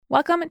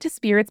Welcome to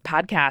Spirits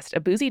Podcast, a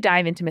boozy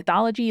dive into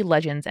mythology,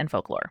 legends, and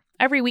folklore.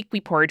 Every week we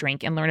pour a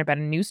drink and learn about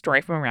a new story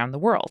from around the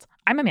world.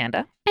 I'm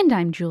Amanda. And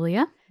I'm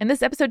Julia. And this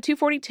is episode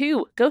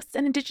 242, Ghosts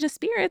and Indigenous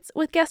Spirits,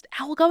 with guest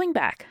Owl Going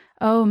Back.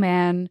 Oh,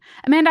 man.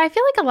 Amanda, I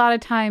feel like a lot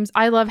of times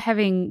I love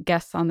having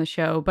guests on the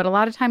show, but a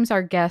lot of times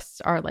our guests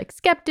are like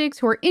skeptics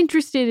who are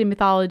interested in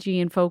mythology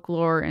and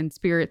folklore and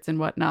spirits and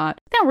whatnot.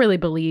 They don't really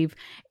believe.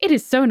 It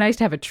is so nice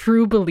to have a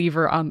true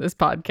believer on this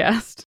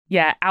podcast.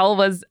 Yeah, Owl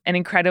was an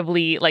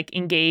incredibly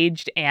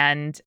engaged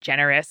and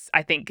generous,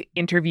 I think,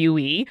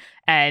 interviewee.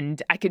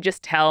 And I could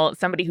just tell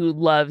somebody who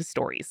loves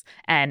stories.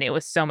 And it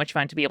was so much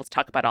fun to be able to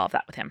talk about all of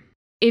that with him.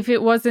 If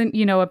it wasn't,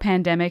 a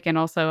pandemic, and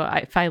also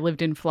if I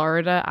lived in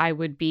Florida, I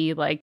would be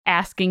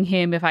asking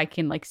him if I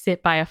can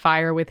sit by a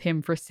fire with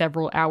him for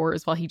several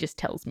hours while he just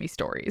tells me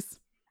stories.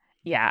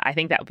 Yeah, I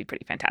think that would be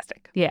pretty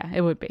fantastic. Yeah,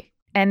 it would be.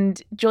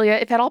 And Julia,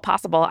 if at all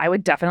possible, I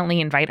would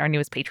definitely invite our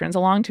newest patrons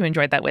along to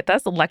enjoy that with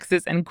us,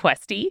 Alexis and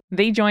Questy.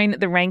 They join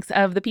the ranks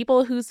of the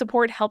people whose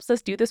support helps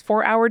us do this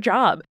 4-hour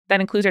job.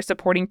 That includes our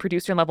supporting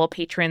producer-level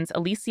patrons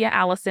Alicia,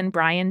 Allison,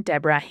 Brian,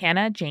 Deborah,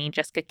 Hannah, Jane,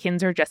 Jessica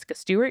Kinzer, Jessica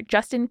Stewart,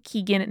 Justin,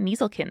 Keegan,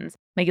 Nieselkins,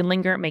 Megan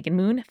Linger, Megan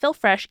Moon, Phil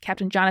Fresh,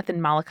 Captain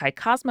Jonathan, Malachi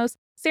Cosmos,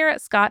 Sarah,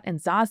 Scott,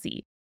 and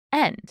Zazie.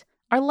 And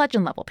our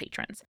legend-level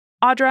patrons.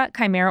 Audra,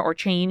 Chimera or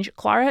Change,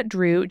 Clara,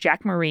 Drew,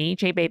 Jack Marie,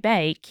 J.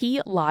 Bay,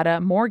 Key, Lotta,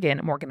 Morgan,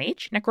 Morgan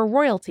H, Necro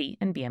Royalty,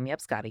 and BM Yep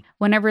Scotty.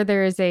 Whenever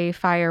there is a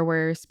fire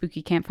where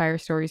spooky campfire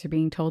stories are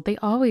being told, they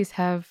always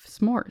have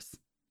s'mores.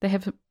 They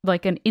have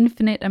an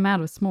infinite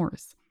amount of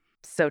s'mores.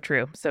 So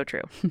true. So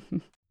true.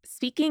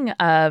 Speaking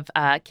of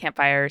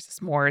campfires,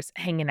 s'mores,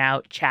 hanging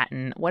out,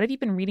 chatting, what have you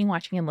been reading,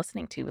 watching, and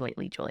listening to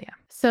lately, Julia?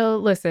 So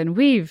listen,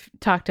 we've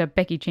talked to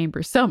Becky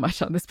Chambers so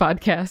much on this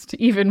podcast,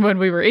 even when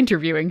we were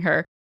interviewing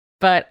her.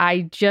 But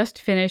I just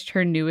finished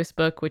her newest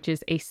book, which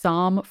is A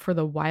Psalm for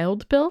the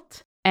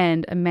Wild-Built.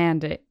 And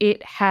Amanda,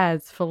 it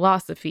has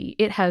philosophy,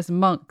 it has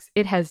monks,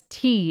 it has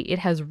tea, it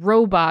has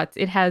robots,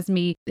 it has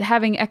me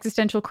having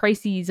existential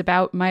crises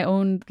about my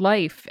own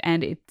life.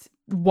 And it's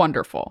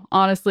wonderful.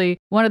 Honestly,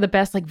 one of the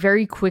best,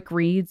 very quick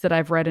reads that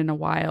I've read in a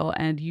while.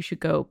 And you should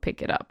go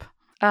pick it up.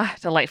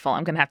 Delightful.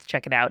 I'm going to have to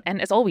check it out. And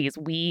as always,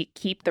 we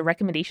keep the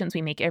recommendations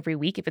we make every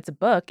week. If it's a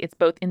book, it's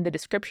both in the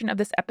description of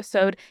this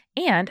episode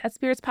and at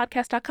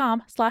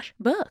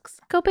spiritspodcast.com/books.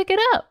 Go pick it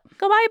up.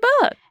 Go buy a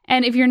book.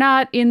 And if you're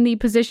not in the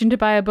position to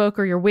buy a book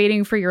or you're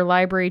waiting for your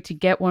library to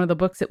get one of the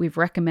books that we've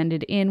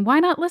recommended in, why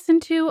not listen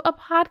to a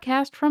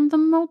podcast from the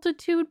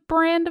Multitude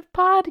brand of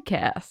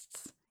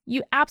podcasts?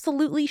 You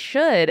absolutely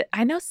should.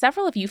 I know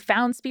several of you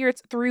found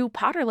Spirits through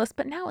Potterless,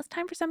 but now it's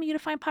time for some of you to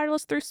find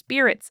Potterless through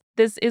Spirits.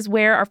 This is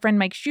where our friend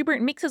Mike Schubert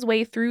makes his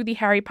way through the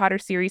Harry Potter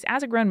series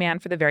as a grown man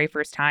for the very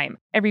first time.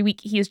 Every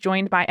week, he is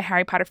joined by a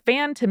Harry Potter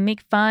fan to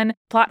make fun,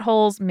 plot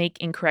holes, make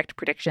incorrect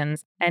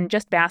predictions, and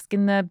just bask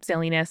in the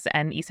silliness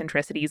and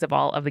eccentricities of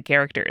all of the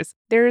characters.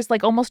 There's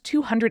almost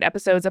 200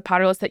 episodes of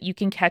Potterless that you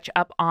can catch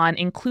up on,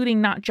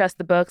 including not just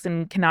the books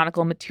and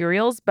canonical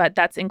materials, but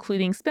that's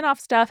including spin-off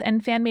stuff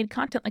and fan-made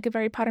content like a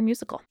Harry Potter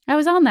musical. I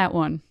was on that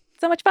one.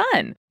 So much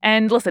fun.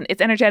 And listen,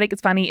 it's energetic,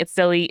 it's funny, it's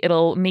silly.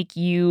 It'll make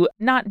you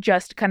not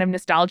just kind of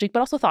nostalgic, but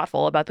also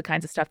thoughtful about the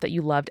kinds of stuff that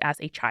you loved as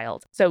a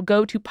child. So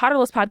go to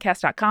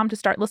potterlesspodcast.com to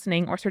start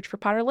listening or search for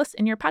Potterless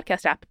in your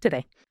podcast app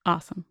today.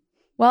 Awesome.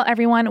 Well,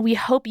 everyone, we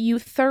hope you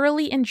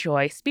thoroughly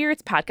enjoy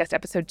Spirits Podcast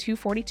episode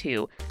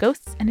 242,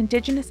 Ghosts and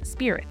Indigenous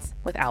Spirits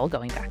with Owl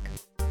Going Back.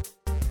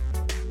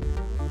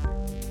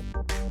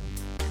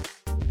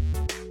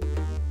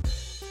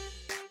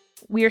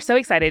 We are so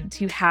excited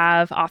to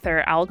have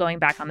author Owl Going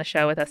Back on the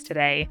show with us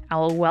today.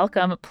 Owl,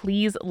 welcome.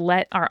 Please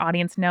let our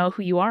audience know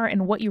who you are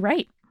and what you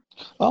write.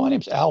 Well, my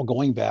name's Owl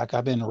Going Back.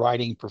 I've been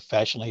writing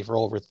professionally for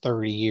over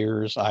 30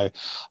 years. I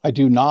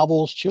do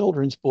novels,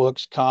 children's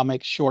books,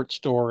 comics, short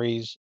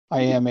stories.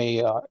 I am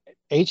a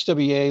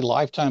HWA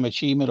Lifetime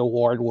Achievement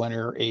Award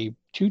winner, a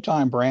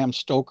 2-time Bram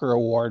Stoker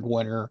Award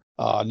winner,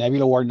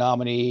 Nebula Award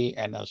nominee,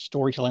 and a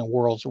Storytelling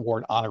Worlds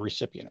Award honor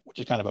recipient, which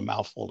is kind of a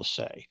mouthful to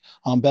say.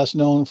 I'm best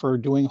known for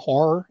doing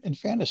horror and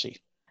fantasy.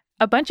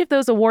 A bunch of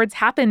those awards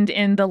happened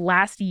in the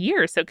last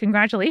year, so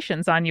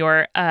congratulations on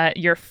your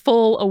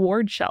full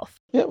award shelf.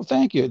 Yeah, well,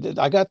 thank you.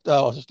 I got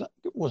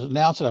was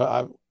announced that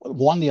I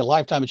won the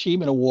Lifetime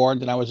Achievement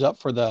Award, and I was up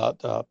for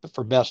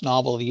for Best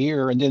Novel of the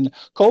Year, and then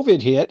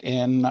COVID hit,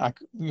 and I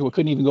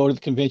couldn't even go to the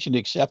convention to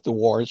accept the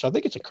award. So I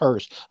think it's a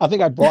curse. I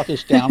think I brought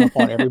this down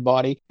upon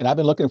everybody, and I've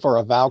been looking for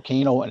a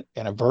volcano and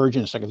a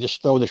virgin, so I can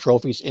just throw the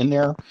trophies in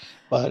there.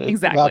 But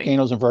exactly.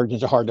 Volcanoes and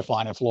virgins are hard to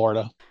find in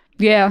Florida.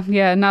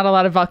 Yeah, not a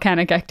lot of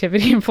volcanic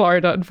activity in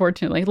Florida,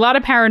 unfortunately. A lot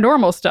of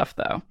paranormal stuff,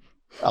 though.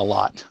 A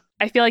lot.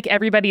 I feel like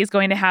everybody is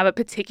going to have a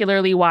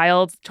particularly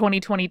wild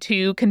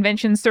 2022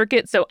 convention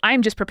circuit, so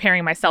I'm just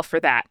preparing myself for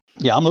that.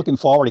 Yeah, I'm looking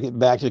forward to getting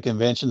back to the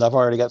conventions. I've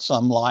already got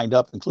some lined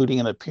up, including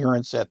an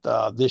appearance at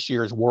this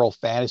year's World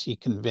Fantasy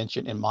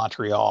Convention in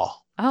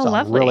Montreal. Oh, so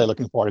lovely. I'm really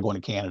looking forward to going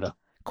to Canada.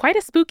 Quite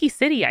a spooky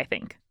city, I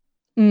think.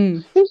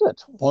 Mm. Is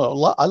it?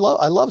 Well, I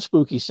love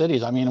spooky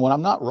cities. I mean, when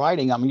I'm not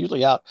writing, I'm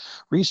usually out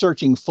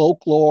researching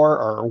folklore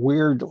or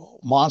weird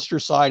monster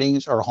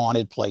sightings or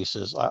haunted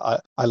places. I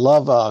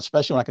love,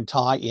 especially when I can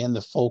tie in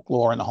the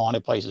folklore and the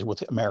haunted places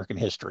with American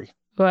history.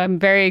 Well, I'm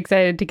very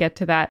excited to get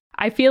to that.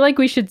 I feel like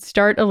we should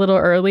start a little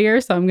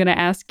earlier. So I'm going to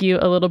ask you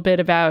a little bit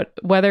about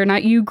whether or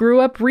not you grew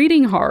up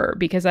reading horror,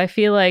 because I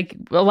feel like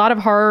a lot of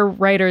horror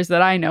writers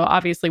that I know,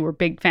 obviously, were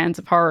big fans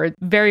of horror.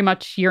 Very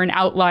much you're an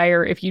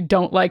outlier if you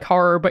don't like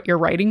horror, but you're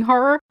writing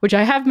horror, which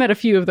I have met a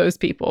few of those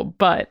people.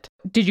 But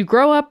did you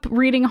grow up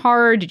reading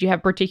horror? Did you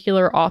have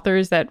particular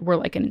authors that were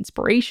like an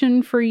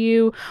inspiration for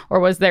you? Or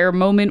was there a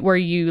moment where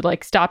you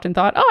like stopped and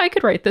thought, oh, I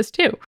could write this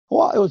too?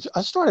 Well,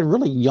 I started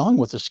really young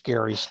with the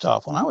scary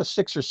stuff. When I was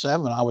 6 or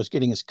 7, I was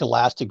getting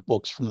scholastic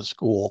books from the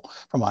school,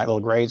 from my little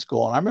grade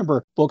school. And I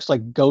remember books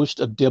like Ghost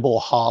of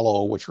Dibble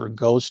Hollow, which were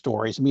ghost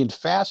stories, and being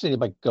fascinated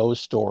by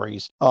ghost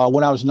stories.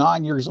 When I was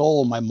 9 years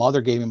old, my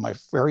mother gave me my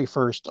very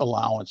first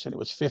allowance, and it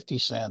was 50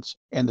 cents.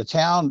 And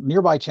the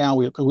nearby town,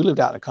 we lived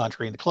out in the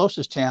country, and the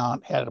closest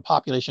town had a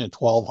population of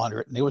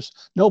 1,200. And there was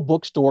no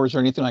bookstores or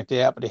anything like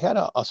that, but they had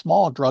a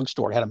small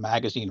drugstore, it had a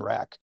magazine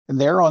rack. And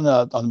there on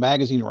the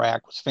magazine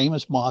rack was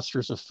Famous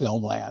Monsters of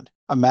Filmland,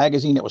 a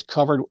magazine that was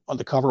covered on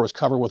the cover was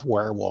covered with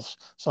werewolves.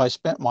 So I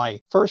spent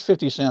my first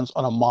 50 cents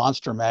on a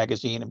monster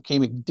magazine and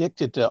became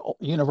addicted to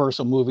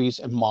Universal movies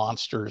and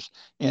monsters,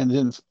 and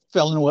then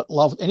fell in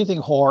love with anything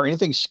horror,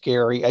 anything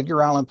scary.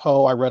 Edgar Allan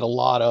Poe, I read a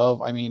lot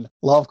of. I mean,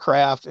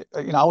 Lovecraft.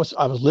 I was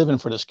living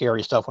for the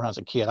scary stuff when I was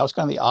a kid. I was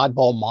kind of the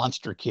oddball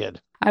monster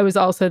kid. I was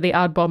also the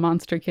oddball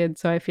monster kid,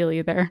 so I feel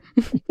you there.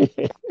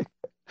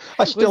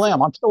 I still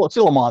am. I'm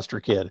still a monster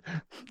kid.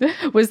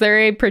 Was there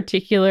a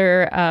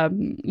particular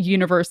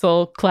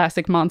Universal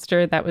classic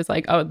monster that was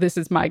like, oh, this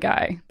is my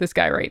guy. This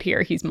guy right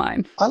here, he's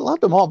mine? I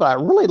loved them all, but I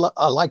really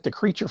like The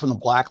Creature from the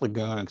Black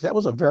Lagoon, because that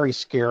was a very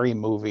scary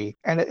movie.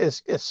 And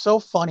it's so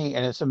funny,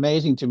 and it's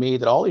amazing to me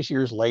that all these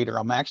years later,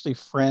 I'm actually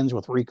friends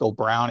with Rico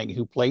Browning,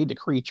 who played the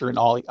creature in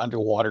all the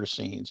underwater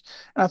scenes.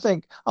 And I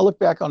think I look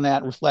back on that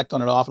and reflect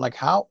on it often, like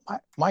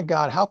my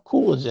God, how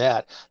cool is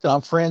that I'm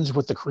friends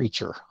with the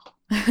creature?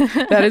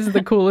 That is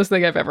the coolest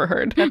thing I've ever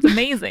heard. That's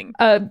amazing.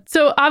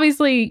 So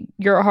obviously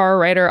you're a horror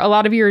writer. A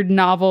lot of your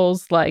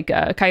novels like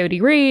Coyote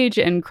Rage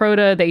and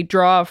Crota, they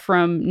draw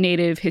from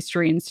Native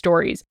history and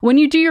stories. When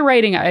you do your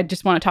writing, I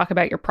just want to talk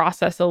about your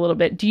process a little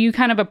bit. Do you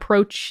kind of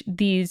approach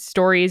these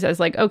stories as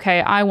like, okay,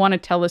 I want to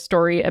tell a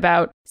story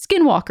about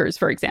skinwalkers,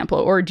 for example,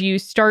 or do you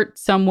start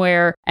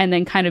somewhere and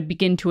then kind of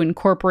begin to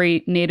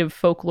incorporate Native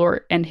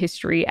folklore and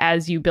history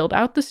as you build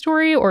out the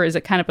story, or is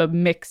it kind of a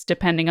mix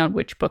depending on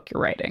which book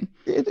you're writing?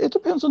 It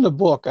depends on the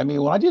book. I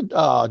mean, when I did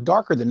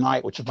Darker Than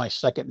Night, which is my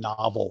second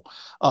novel,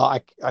 I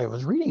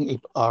was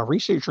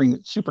researching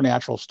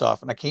supernatural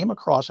stuff, and I came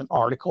across an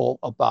article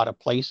about a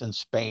place in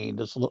Spain.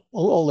 This little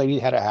old lady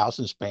had a house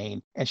in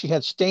Spain, and she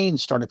had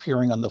stains start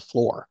appearing on the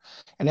floor.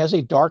 And as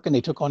they darkened,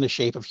 they took on the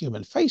shape of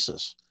human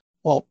faces.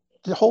 Well,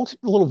 the whole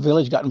little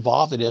village got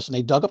involved in this, and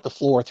they dug up the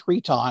floor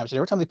 3 times. And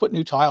every time they put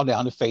new tile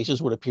down, the faces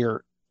would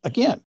appear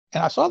again.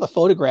 And I saw the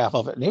photograph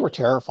of it, and they were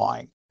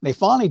terrifying. They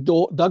finally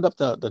dug up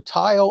the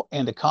tile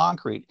and the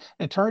concrete,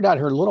 and it turned out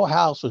her little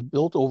house was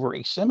built over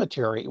a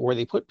cemetery where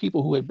they put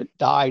people who had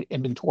died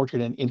and been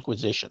tortured in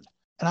Inquisition.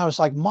 And I was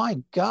like,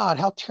 my God,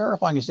 how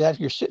terrifying is that?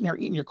 If you're sitting there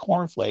eating your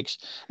cornflakes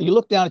and you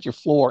look down at your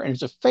floor and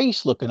there's a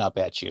face looking up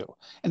at you.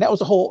 And that was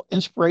the whole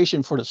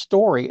inspiration for the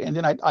story. And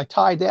then I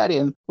tied that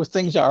in with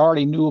things I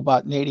already knew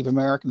about Native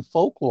American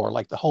folklore,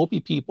 like the Hopi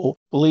people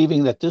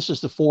believing that this is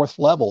the 4th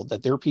level,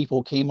 that their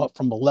people came up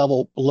from a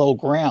level below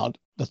ground,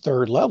 the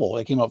 3rd level.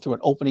 They came up through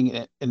an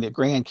opening in the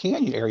Grand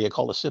Canyon area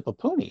called the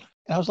Sipapuni.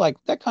 And I was like,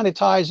 that kind of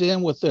ties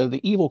in with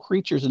the evil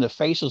creatures and the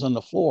faces on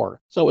the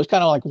floor. So it was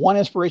kind of like one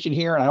inspiration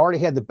here, and I already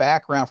had the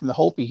background from the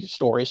Hopi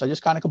story, so I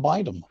just kind of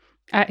combined them.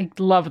 I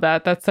love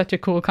that. That's such a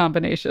cool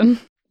combination.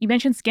 You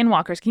mentioned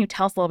skinwalkers. Can you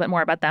tell us a little bit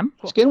more about them?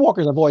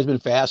 Skinwalkers have always been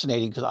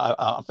fascinating because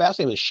I'm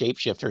fascinated with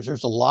shapeshifters.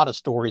 There's a lot of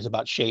stories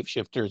about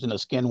shapeshifters and the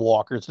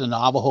skinwalkers, the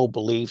Navajo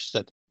beliefs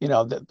that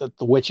that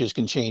the witches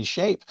can change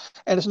shape.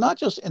 And it's not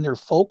just in their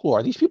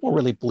folklore. These people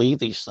really believe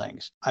these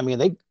things. I mean,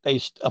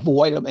 they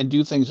avoid them and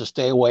do things to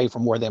stay away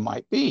from where they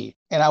might be.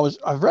 And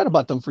I've read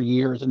about them for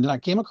years. And then I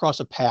came across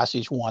a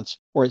passage once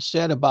where it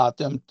said about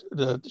them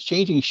the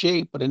changing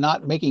shape, but in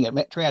not making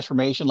a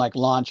transformation like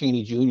Lon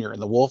Chaney Jr.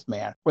 and the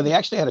Wolfman, where they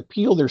actually had to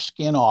peel their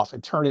skin off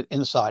and turn it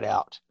inside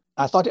out.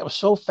 I thought that was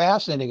so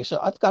fascinating. I said,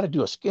 I've got to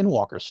do a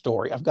skinwalker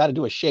story. I've got to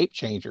do a shape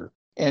changer.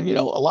 And,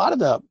 a lot of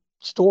the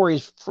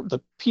stories from the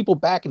people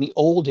back in the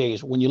old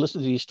days, when you listen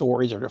to these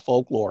stories or their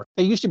folklore,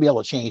 they used to be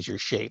able to change their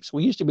shapes.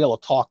 We used to be able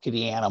to talk to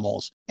the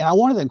animals. And I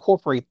wanted to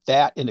incorporate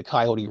that into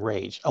Coyote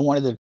Rage. I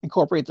wanted to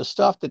incorporate the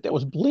stuff that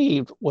was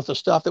believed with the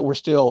stuff that we're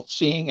still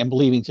seeing and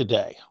believing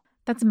today.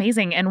 That's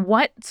amazing. And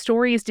what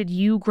stories did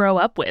you grow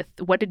up with?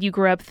 What did you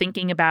grow up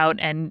thinking about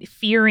and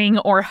fearing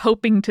or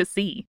hoping to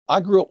see?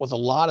 I grew up with a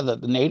lot of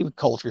the native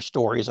culture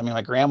stories. I mean,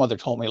 my grandmother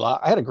told me a lot.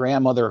 I had a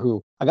grandmother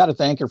who, I got to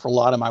thank her for a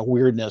lot of my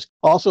weirdness.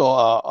 Also,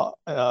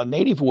 a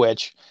native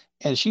witch,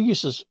 and she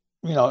used to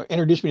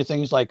introduced me to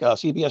things like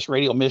CBS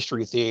Radio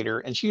Mystery Theater.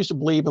 And she used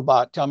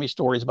to tell me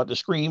stories about the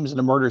screams and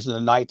the murders in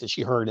the night that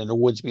she heard in the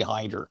woods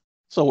behind her.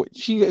 So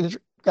she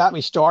got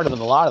me started in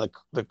a lot of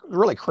the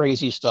really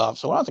crazy stuff.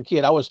 So when I was a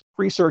kid, I was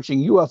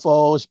researching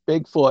UFOs,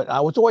 Bigfoot. I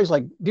was always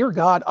like, dear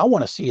God, I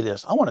want to see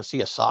this. I want to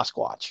see a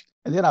Sasquatch.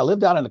 And then I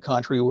lived out in the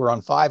country. We were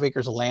on 5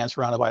 acres of land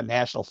surrounded by a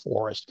national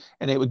forest,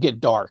 and it would get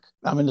dark.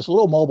 I'm in this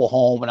little mobile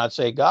home, and I'd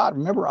say, God,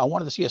 remember, I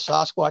wanted to see a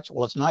Sasquatch.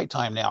 Well, it's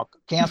nighttime now.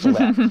 Cancel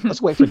that.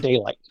 Let's wait for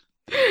daylight.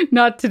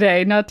 Not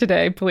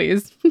today,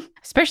 please.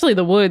 Especially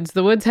the woods.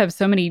 The woods have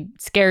so many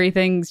scary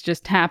things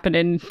just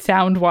happening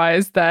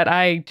sound-wise that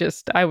I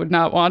would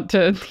not want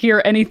to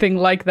hear anything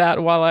like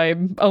that while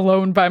I'm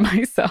alone by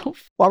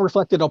myself. Well, I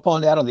reflected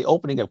upon that on the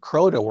opening of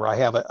Crota, where I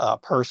have a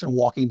person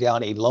walking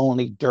down a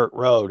lonely dirt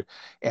road,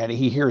 and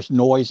he hears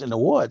noise in the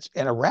woods,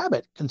 and a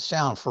rabbit can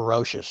sound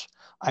ferocious.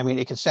 I mean,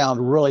 it can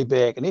sound really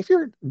big. And if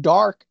you're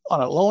dark on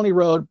a lonely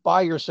road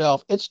by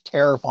yourself, it's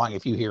terrifying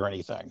if you hear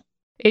anything.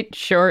 It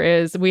sure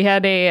is. We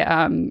had a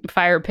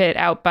fire pit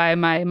out by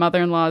my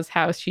mother-in-law's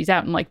house. She's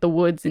out in like the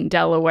woods in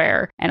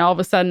Delaware. And all of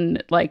a sudden,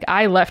 like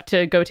I left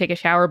to go take a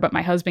shower, but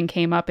my husband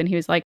came up and he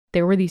was like,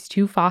 there were these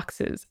 2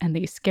 foxes and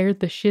they scared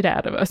the shit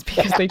out of us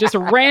because they just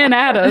ran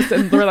at us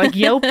and were like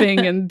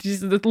yelping and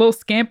just this little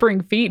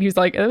scampering feet. He was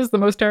like, it was the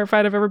most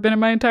terrified I've ever been in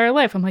my entire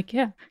life. I'm like,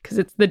 yeah, because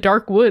it's the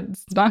dark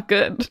woods. It's not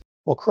good.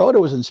 Well, Crota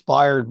was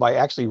inspired by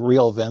actually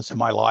real events in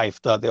my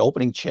life. The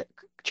opening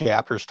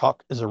chapters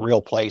talk is a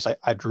real place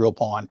I drew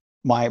upon.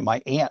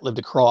 My aunt lived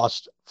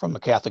across from the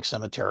Catholic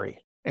cemetery.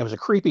 It was a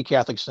creepy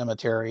Catholic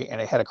cemetery, and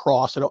it had a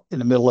cross in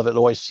the middle of it that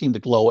always seemed to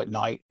glow at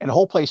night. And the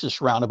whole place is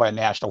surrounded by a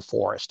national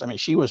forest. I mean,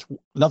 she was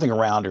nothing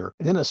around her.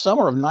 And in the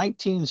summer of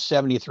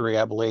 1973,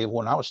 I believe,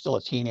 when I was still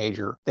a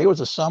teenager, there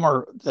was a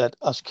summer that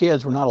us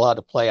kids were not allowed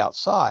to play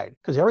outside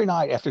because every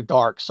night after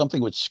dark,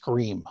 something would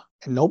scream.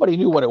 And nobody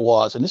knew what it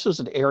was. And this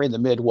was an area in the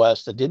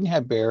Midwest that didn't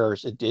have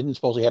bears. It didn't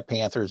supposedly have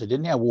panthers. It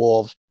didn't have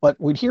wolves. But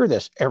we'd hear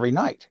this every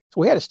night.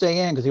 So we had to stay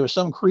in because there was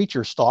some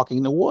creature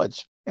stalking the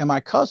woods. And my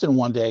cousin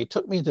one day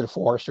took me into the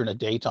forest during the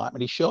daytime,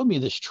 and he showed me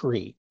this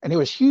tree. And there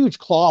was huge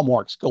claw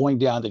marks going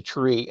down the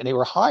tree, and they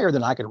were higher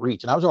than I could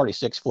reach. And I was already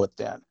 6 foot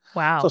then.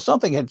 Wow. So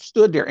something had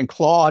stood there and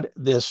clawed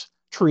this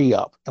tree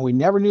up. And we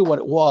never knew what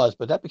it was,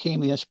 but that became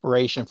the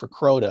inspiration for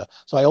Crota.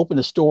 So I opened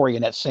a story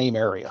in that same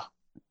area.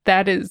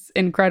 That is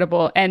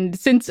incredible. And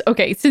since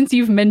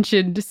you've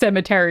mentioned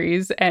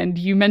cemeteries and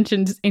you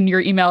mentioned in your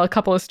email a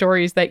couple of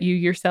stories that you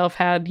yourself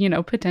had,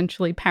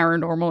 potentially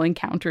paranormal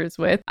encounters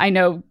with. I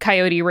know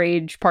Coyote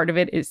Rage, part of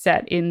it is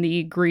set in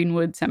the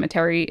Greenwood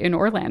Cemetery in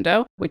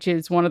Orlando, which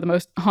is one of the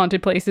most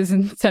haunted places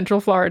in Central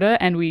Florida.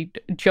 And we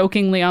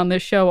jokingly on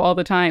this show all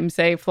the time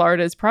say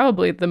Florida is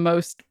probably the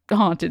most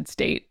haunted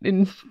state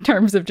in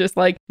terms of just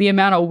like the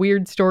amount of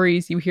weird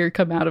stories you hear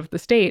come out of the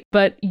state.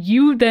 But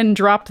you then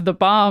dropped the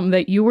bomb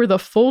that you were the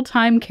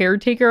full-time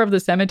caretaker of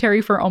the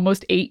cemetery for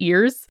almost 8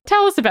 years.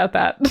 Tell us about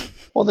that.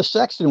 Well, the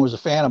sexton was a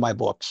fan of my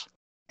books,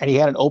 and he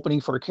had an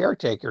opening for a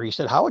caretaker. He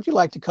said, how would you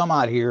like to come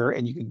out here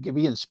and you can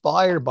be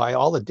inspired by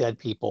all the dead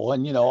people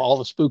and, all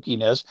the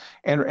spookiness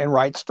and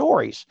write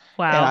stories?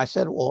 Wow. And I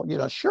said, well,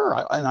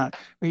 sure.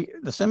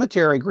 The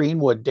cemetery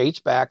Greenwood dates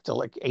back to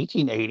like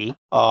 1880.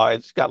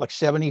 It's got like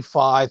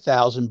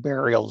 75,000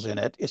 burials in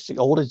it. It's the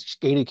oldest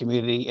gated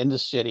community in the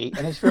city,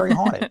 and it's very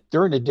haunted.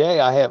 During the day,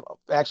 I have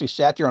actually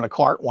sat there on a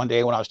cart one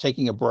day when I was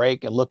taking a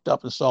break and looked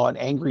up and saw an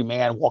angry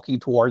man walking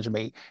towards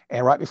me.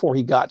 And right before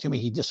he got to me,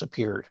 he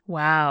disappeared.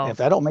 Wow. And if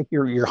that don't make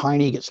your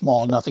hiney get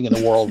small, nothing in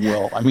the world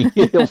will. I mean,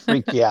 it'll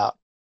freak you out.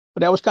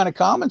 But that was kind of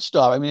common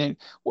stuff. I mean,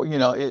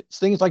 it's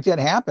things like that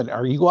happen.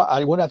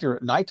 I went out there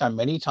at nighttime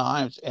many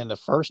times, and the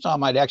first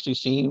time I've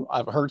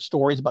heard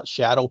stories about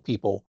shadow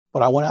people.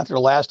 But I went out there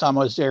the last time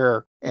I was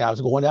there, and I was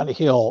going down the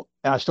hill,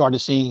 and I started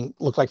seeing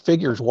look like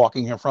figures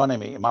walking in front of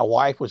me. And my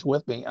wife was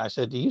with me, and I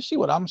said, "Do you see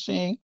what I'm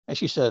seeing?" And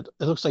she said,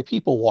 "It looks like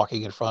people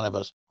walking in front of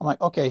us." I'm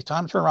like, "Okay,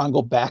 time to turn around and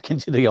go back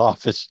into the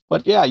office."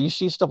 But yeah, you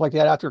see stuff like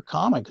that out there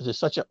common because it's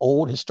such an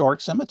old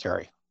historic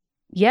cemetery.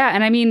 Yeah,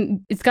 and I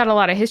mean, it's got a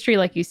lot of history,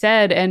 like you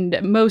said, and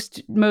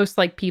most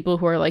like people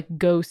who are like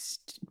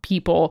ghost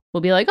people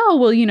will be like, oh,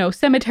 well,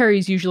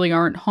 cemeteries usually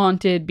aren't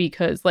haunted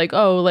because like,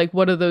 oh, like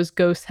what do those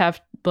ghosts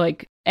have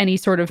like any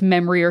sort of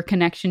memory or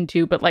connection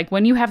to? But like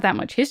when you have that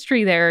much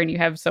history there and you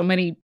have so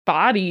many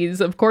bodies,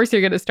 of course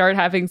you're going to start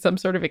having some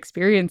sort of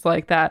experience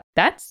like that.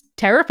 That's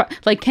terrifying.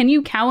 Like, can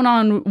you count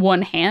on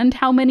one hand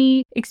how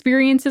many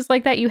experiences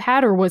like that you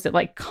had, or was it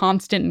like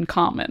constant and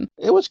common?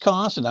 It was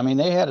constant. I mean,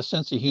 they had a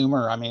sense of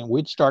humor. I mean,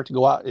 we'd start to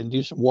go out and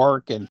do some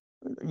work and,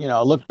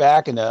 look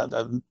back and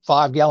the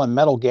 5-gallon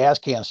metal gas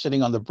can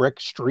sitting on the brick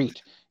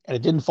street. And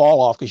it didn't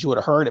fall off because you would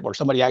have heard it, or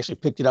somebody actually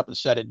picked it up and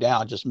set it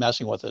down, just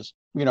messing with us,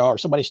 or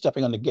somebody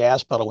stepping on the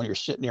gas pedal when you're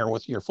sitting there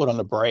with your foot on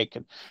the brake,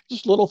 and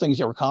just little things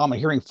that were common,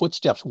 hearing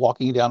footsteps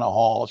walking down the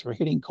halls or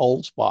hitting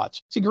cold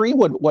spots. See,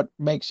 Greenwood, what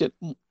makes it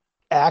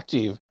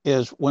active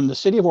is when the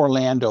city of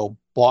Orlando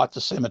bought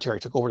the cemetery,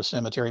 took over the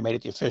cemetery, made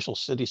it the official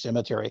city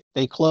cemetery,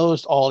 they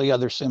closed all the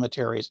other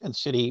cemeteries and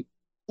city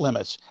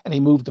limits, and they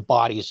moved the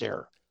bodies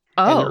there.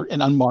 and Oh, they're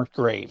in unmarked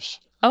graves.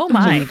 oh So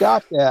my. you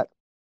got that.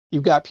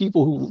 You've got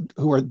people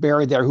who are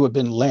buried there who have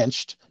been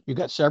lynched. You've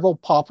got several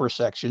pauper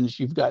sections.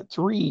 You've got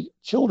 3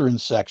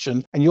 children's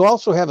section, and you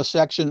also have a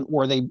section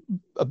where they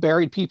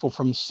buried people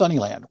from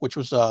Sunnyland, which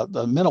was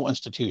the mental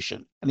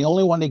institution. And the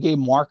only one they gave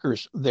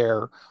markers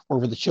there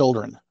were the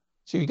children.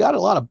 So you got a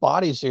lot of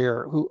bodies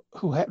there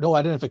who had no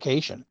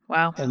identification.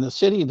 Wow. And the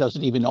city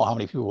doesn't even know how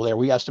many people were there.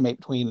 We estimate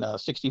between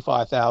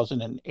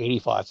 65,000 and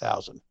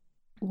 85,000.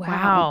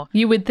 Wow.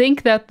 You would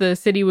think that the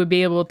city would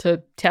be able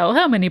to tell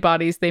how many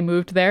bodies they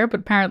moved there, but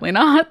apparently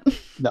not.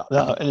 No.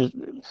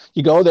 And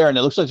you go there and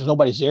it looks like there's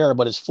nobody's there,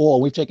 but it's full.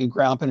 We've taken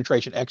ground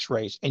penetration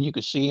x-rays and you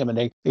could see them, and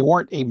they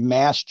weren't a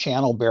mass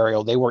channel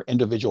burial. They were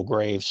individual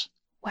graves.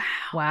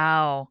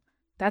 Wow.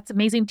 That's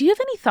amazing. Do you have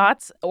any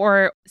thoughts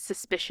or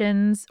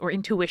suspicions or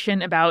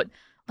intuition about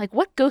like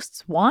what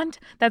ghosts want?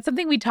 That's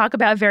something we talk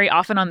about very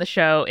often on the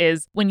show,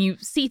 is when you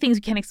see things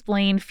you can't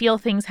explain, feel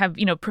things, have,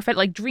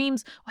 like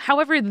dreams,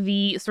 however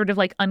the sort of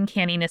like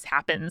uncanniness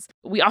happens.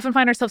 We often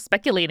find ourselves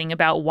speculating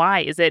about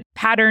why. Is it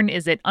pattern?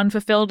 Is it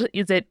unfulfilled?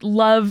 Is it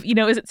love?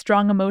 Is it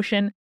strong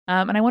emotion?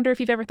 And I wonder if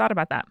you've ever thought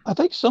about that. I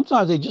think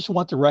sometimes they just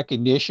want the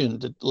recognition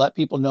to let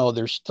people know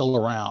they're still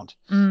around.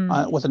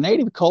 With a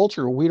native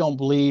culture, we don't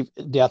believe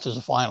death is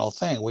a final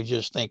thing. We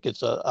just think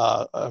it's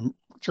a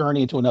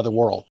journey into another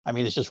world. I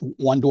mean, it's just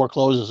one door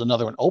closes,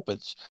 another one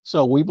opens.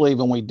 So we believe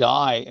when we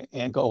die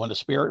and go into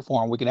spirit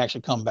form, we can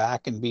actually come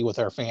back and be with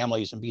our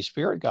families and be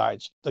spirit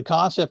guides. The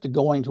concept of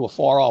going to a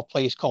far off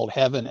place called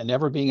heaven and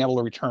never being able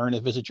to return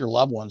and visit your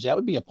loved ones, that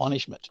would be a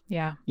punishment.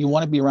 Yeah. You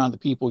want to be around the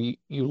people you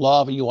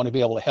love, and you want to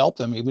be able to help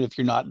them, even if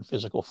you're not in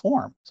physical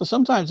form. So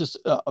sometimes it's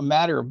a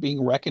matter of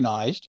being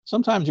recognized.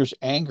 Sometimes there's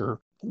anger.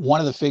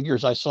 One of the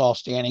figures I saw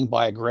standing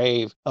by a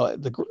grave, I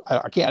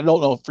don't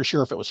know for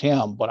sure if it was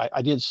him, but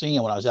I did see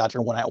him when I was out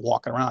there. When I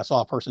walking around, I saw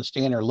a person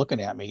standing there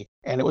looking at me,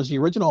 and it was the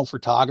original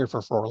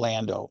photographer for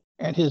Orlando.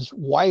 And his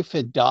wife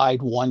had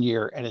died 1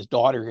 year, and his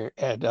daughter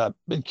had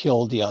been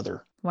killed the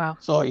other. Wow.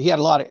 So he had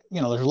a lot of,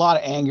 there's a lot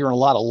of anger and a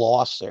lot of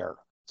loss there.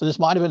 So this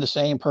might have been the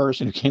same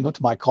person who came up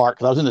to my cart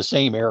because I was in the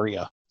same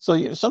area.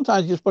 So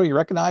sometimes you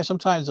recognize,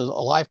 sometimes a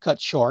life cut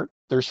short.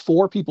 There's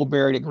 4 people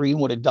buried at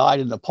Greenwood that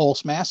died in the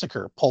Pulse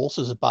massacre. Pulse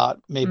is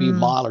about maybe a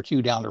mile or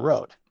 2 down the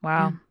road.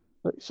 Wow.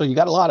 So you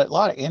got a lot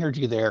of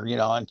energy there,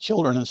 and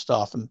children and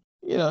stuff. And,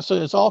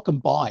 so it's all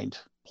combined.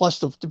 Plus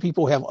the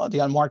people who have the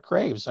unmarked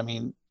graves. I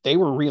mean, they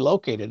were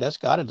relocated. That's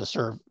got to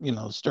disturb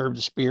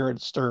the spirit,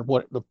 disturb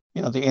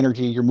the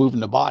energy you're moving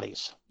the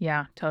bodies.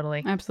 Yeah,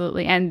 totally.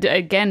 Absolutely. And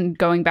again,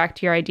 going back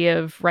to your idea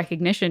of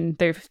recognition,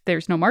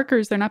 there's no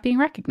markers, they're not being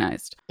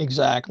recognized.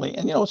 Exactly.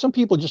 And, some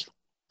people just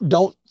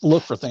don't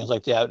look for things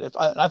like that.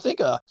 I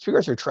think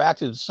spirits are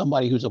attracted to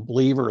somebody who's a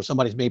believer or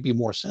somebody who's maybe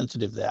more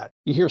sensitive to that.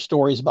 You hear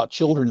stories about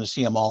children that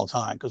see them all the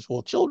time because,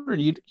 children,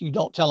 you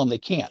don't tell them they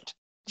can't.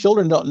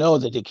 Children don't know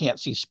that they can't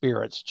see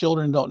spirits.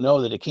 Children don't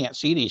know that they can't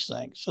see these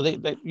things. So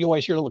you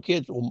always hear little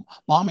kids, well,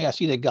 Mommy, I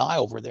see that guy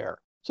over there.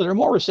 So they're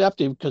more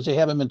receptive because they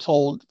haven't been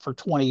told for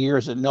 20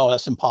 years that, no,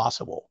 that's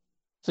impossible.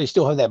 So they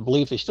still have that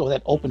belief. They still have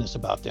that openness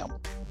about them.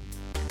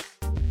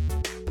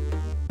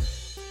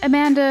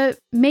 Amanda,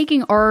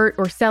 making art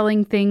or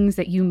selling things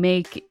that you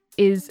make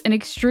is an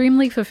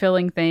extremely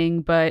fulfilling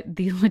thing, but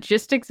the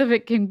logistics of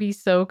it can be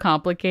so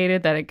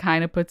complicated that it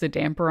kind of puts a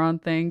damper on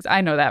things.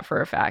 I know that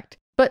for a fact.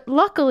 But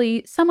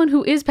luckily, someone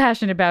who is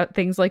passionate about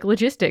things like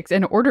logistics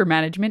and order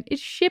management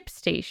is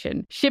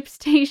ShipStation.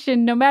 ShipStation,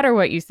 no matter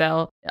what you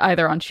sell,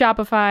 either on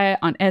Shopify,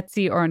 on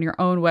Etsy, or on your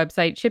own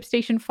website,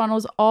 ShipStation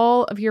funnels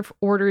all of your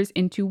orders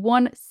into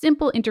one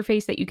simple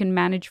interface that you can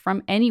manage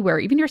from anywhere,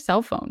 even your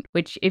cell phone,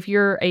 which if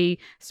you're a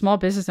small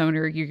business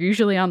owner, you're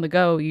usually on the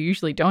go, you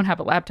usually don't have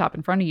a laptop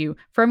in front of you.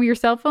 From your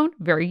cell phone,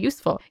 very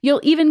useful.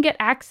 You'll even get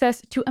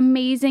access to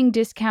amazing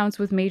discounts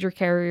with major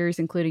carriers,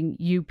 including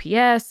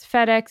UPS,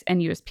 FedEx,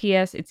 and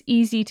USPS. It's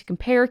easy to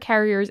compare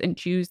carriers and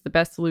choose the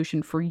best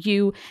solution for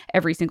you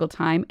every single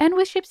time. And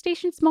with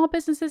ShipStation, small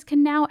businesses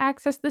can now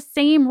access the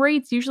same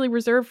rates usually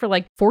reserved for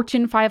like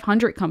Fortune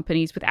 500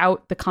 companies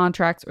without the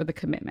contracts or the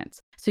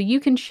commitments. So you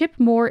can ship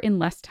more in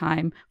less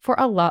time for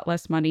a lot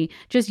less money.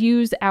 Just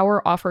use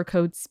our offer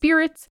code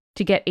SPIRITS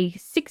to get a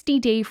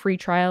 60-day free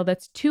trial.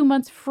 That's 2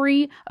 months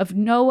free of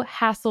no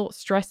hassle,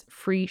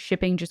 stress-free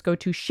shipping. Just go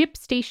to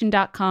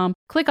ShipStation.com,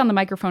 click on the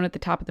microphone at the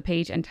top of the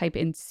page and type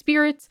in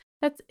SPIRITS.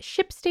 That's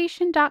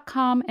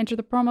ShipStation.com, enter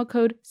the promo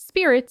code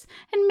SPIRITS,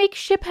 and make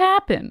ship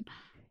happen.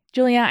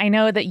 Julia, I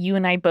know that you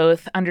and I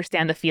both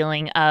understand the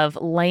feeling of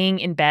laying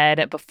in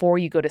bed before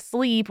you go to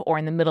sleep or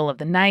in the middle of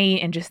the night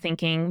and just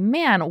thinking,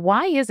 man,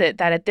 why is it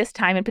that at this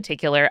time in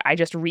particular, I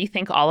just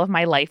rethink all of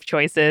my life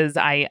choices.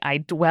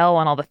 I dwell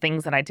on all the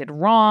things that I did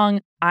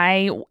wrong.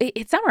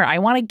 It's summer. I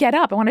want to get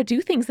up. I want to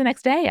do things the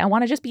next day. I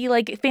want to just be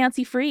like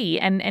fancy free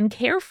and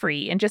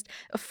carefree and just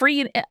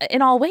free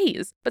in all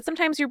ways. But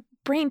sometimes your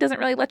brain doesn't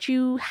really let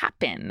you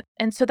happen.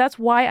 And so that's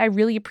why I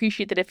really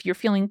appreciate that if you're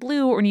feeling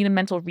blue or need a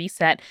mental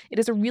reset, it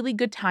is a really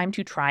good time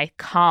to try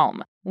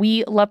Calm.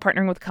 We love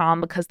partnering with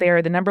Calm because they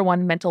are the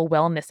 #1 mental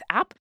wellness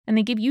app. and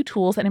they give you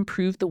tools that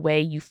improve the way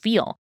you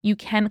feel. You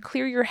can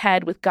clear your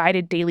head with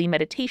guided daily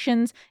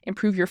meditations,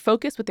 improve your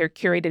focus with their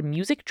curated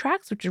music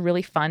tracks, which is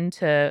really fun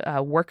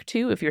to work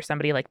to if you're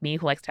somebody like me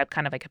who likes to have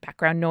kind of like a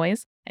background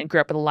noise and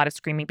grew up with a lot of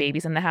screaming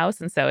babies in the house.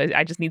 And so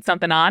I just need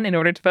something on in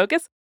order to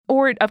focus.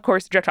 Or, of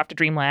course, drift off to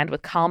dreamland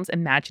with Calm's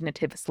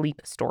imaginative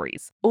sleep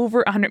stories.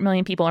 Over 100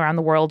 million people around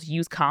the world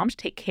use Calm to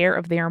take care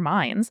of their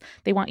minds.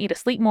 They want you to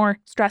sleep more,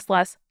 stress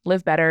less,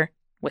 live better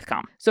with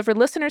Calm. So for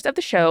listeners of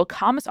the show,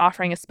 Calm is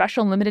offering a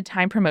special limited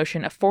time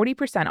promotion of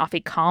 40% off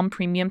a Calm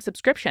premium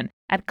subscription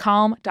at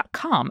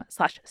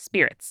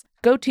calm.com/spirits.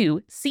 Go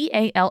to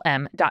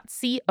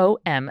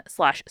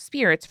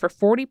calm.com/spirits for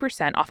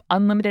 40% off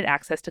unlimited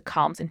access to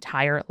Calm's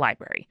entire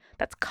library.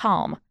 That's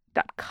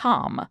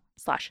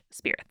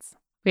calm.com/spirits.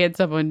 We had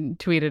someone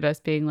tweeted us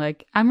being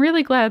like, I'm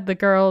really glad the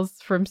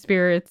girls from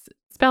Spirits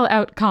spell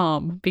out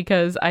calm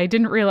because I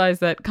didn't realize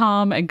that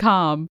calm and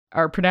calm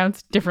are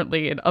pronounced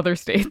differently in other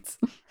states.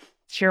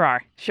 Sure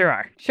are.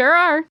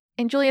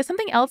 And Julia,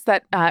 something else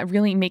that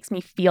really makes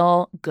me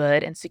feel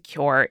good and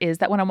secure is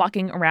that when I'm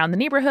walking around the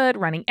neighborhood,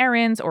 running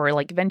errands, or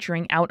like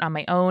venturing out on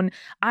my own,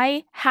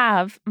 I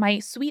have my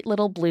sweet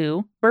little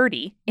blue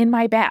birdie in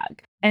my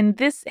bag. And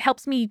this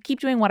helps me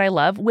keep doing what I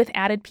love with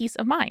added peace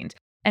of mind.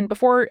 And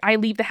before I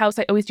leave the house,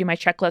 I always do my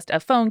checklist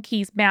of phone,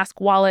 keys, mask,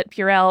 wallet,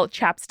 Purell,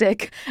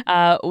 chapstick,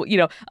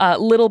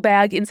 little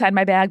bag inside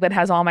my bag that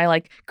has all my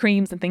like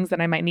creams and things that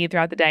I might need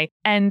throughout the day.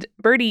 And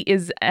Birdie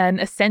is an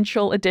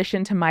essential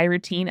addition to my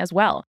routine as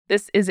well.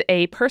 This is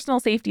a personal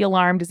safety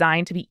alarm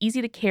designed to be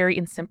easy to carry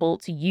and simple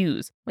to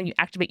use. When you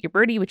activate your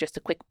Birdie with just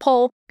a quick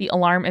pull, the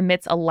alarm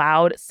emits a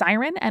loud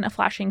siren and a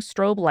flashing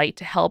strobe light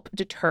to help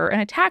deter an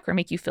attack or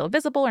make you feel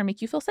visible or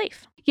make you feel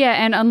safe. Yeah,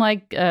 and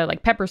unlike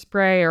like pepper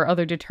spray or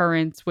other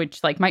deterrents,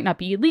 which like might not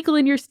be illegal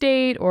in your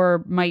state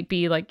or might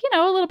be like,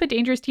 a little bit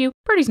dangerous to you,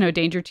 Birdie's no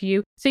danger to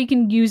you. So you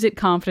can use it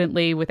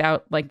confidently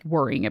without like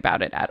worrying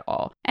about it at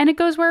all. And it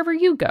goes wherever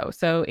you go.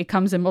 So it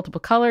comes in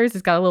multiple colors.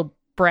 It's got a little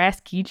brass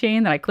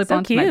keychain that I clip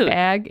onto my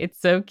bag. It's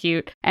so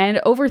cute.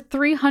 And over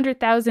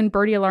 300,000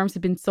 Birdie alarms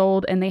have been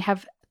sold, and they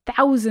have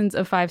thousands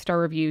of 5-star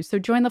reviews. So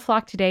join the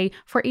flock today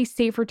for a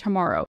safer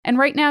tomorrow. And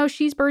right now,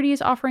 She's Birdie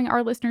is offering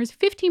our listeners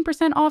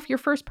 15% off your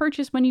first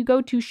purchase when you go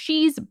to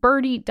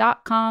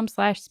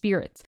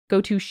shesbirdie.com/spirits.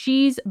 Go to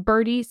She's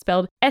Birdie,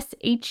 spelled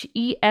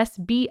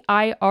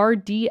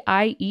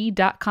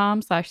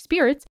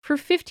SHESBIRDIE.com/spirits for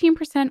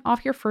 15%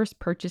 off your first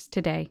purchase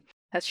today.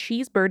 That's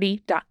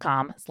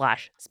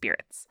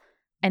shesbirdie.com/spirits.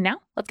 And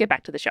now let's get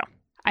back to the show.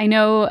 I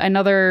know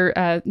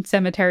another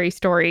cemetery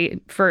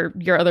story for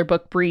your other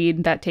book,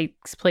 Breed, that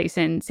takes place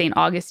in St.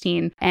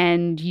 Augustine.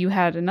 And you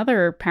had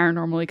another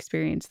paranormal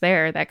experience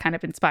there that kind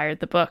of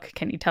inspired the book.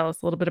 Can you tell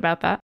us a little bit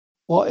about that?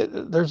 Well,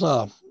 there's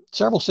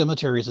several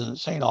cemeteries in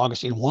St.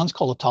 Augustine. One's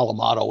called the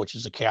Talamato, which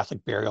is a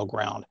Catholic burial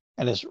ground.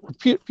 And it's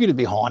reputed to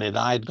be haunted. And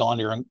I had gone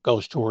there on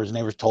ghost tours, and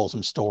they were told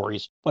some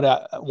stories.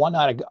 But one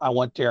night I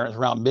went there, and it was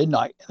around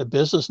midnight, and the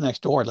business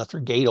next door had left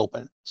their gate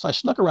open. So I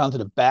snuck around to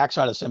the back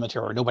side of the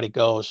cemetery where nobody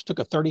goes, took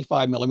a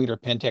 35mm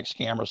Pentax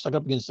camera, stuck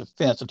up against the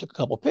fence, and took a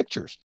couple of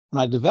pictures.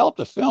 When I developed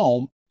a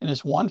film, in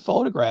this one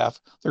photograph,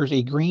 there's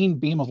a green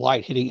beam of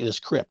light hitting this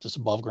crypt, this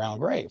above ground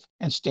grave.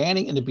 And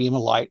standing in the beam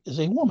of light is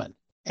a woman.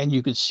 And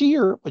you could see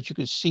her, but you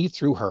could see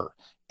through her.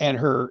 And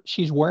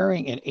she's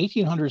wearing an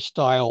 1800s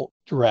style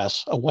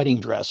dress, a wedding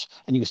dress.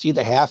 And you can see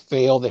the half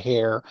veil, the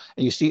hair,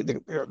 and you see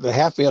the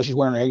half veil she's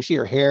wearing. You see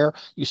her hair,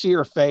 you see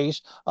her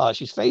face.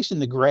 She's facing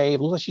the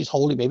grave. Looks like she's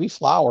holding maybe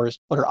flowers,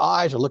 but her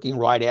eyes are looking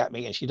right at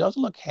me, and she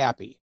doesn't look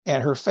happy.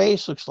 And her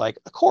face looks like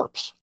a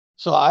corpse.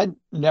 So I'd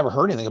never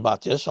heard anything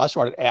about this. So I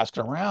started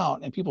asking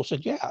around, and people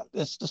said, yeah,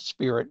 that's the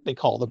spirit they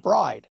call the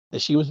bride.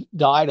 That she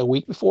died a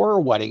week before her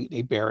wedding.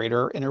 They buried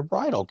her in her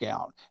bridal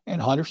gown,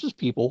 and hundreds of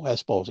people have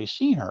supposedly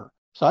seen her.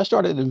 So I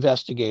started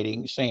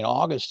investigating St.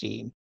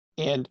 Augustine,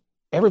 and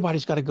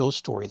everybody's got a ghost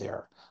story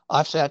there.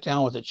 I've sat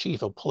down with the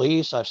chief of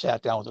police. I've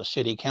sat down with the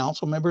city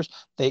council members.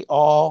 They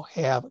all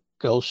have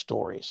ghost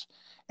stories.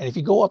 And if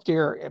you go up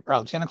there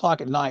around 10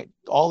 o'clock at night,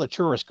 all the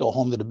tourists go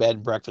home to the bed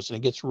and breakfast, and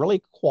it gets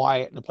really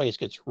quiet, and the place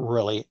gets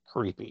really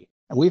creepy.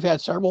 And we've had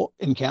several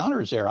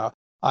encounters there.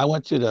 I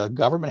went to the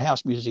Government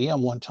House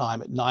Museum one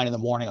time at 9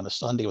 a.m. on a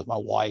Sunday with my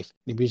wife.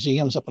 The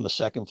museum's up on the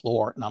second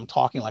floor, and I'm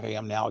talking like I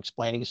am now,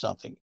 explaining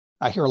something.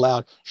 I hear a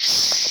loud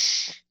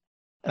shh,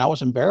 and I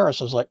was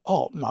embarrassed. I was like,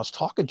 oh, I was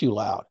talking too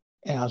loud.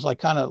 And I was like,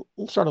 kind of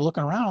started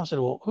looking around. I said,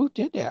 well, who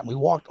did that? And we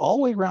walked all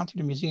the way around to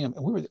the museum,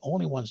 and we were the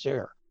only ones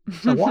there.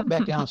 So I walked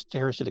back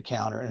downstairs to the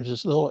counter, and there's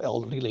this little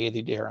elderly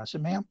lady there. And I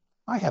said, ma'am,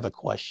 I have a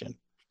question.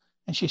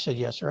 And she said,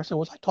 yes, sir. I said,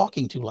 was I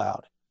talking too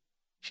loud?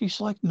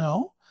 She's like,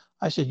 no.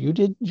 I said, you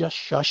didn't just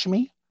shush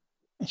me?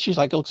 And she's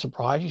like, looked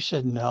surprised. She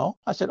said, no.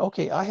 I said,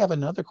 okay, I have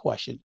another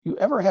question. You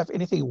ever have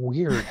anything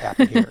weird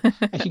happen here?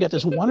 And she got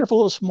this wonderful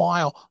little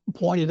smile,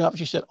 pointed up.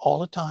 She said, all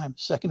the time,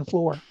 second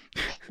floor.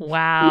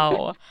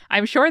 Wow.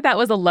 I'm sure that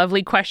was a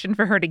lovely question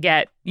for her to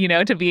get,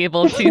 to be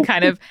able to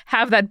kind of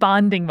have that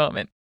bonding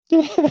moment.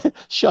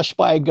 Shushed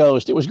by a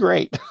ghost. It was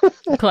great.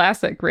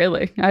 Classic,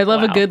 really. I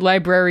love a Wow. good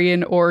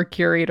librarian or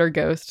curator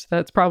ghost.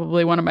 That's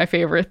probably one of my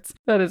favorites.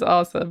 That is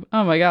awesome.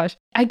 Oh my gosh.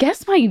 I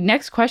guess my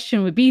next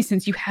question would be,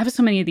 since you have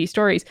so many of these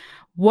stories,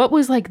 what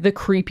was like the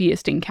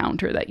creepiest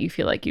encounter that you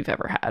feel like you've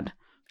ever had?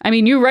 I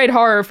mean, you write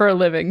horror for a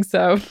living,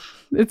 so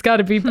it's got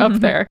to be up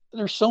there.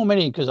 There's so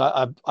many because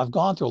I've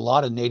gone through a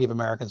lot of Native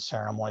American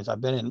ceremonies.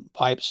 I've been in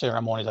pipe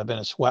ceremonies. I've been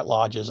in sweat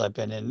lodges. I've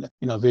been in,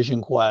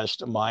 Vision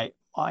Quest. My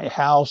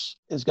house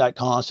has got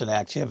constant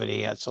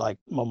activity. It's like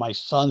when my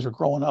sons were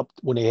growing up,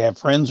 when they have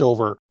friends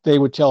over, they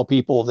would tell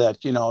people that,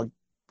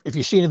 if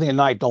you see anything at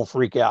night, don't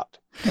freak out.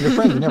 And their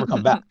friends would never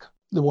come back.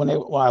 When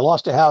I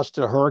lost a house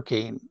to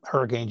Hurricane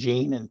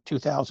Gene in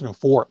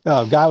 2004,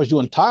 a guy was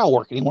doing tile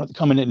work and he wanted to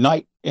come in at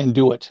night and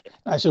do it.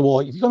 And I said,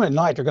 well, if you come in at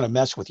night, they're going to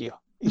mess with you.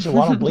 He said,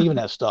 well, I don't believe in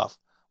that stuff.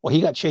 Well, he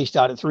got chased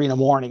out at 3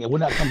 a.m. and would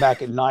not come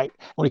back at night.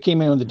 When he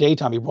came in the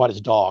daytime, he brought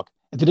his dog.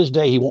 And to this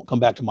day, he won't come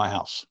back to my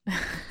house.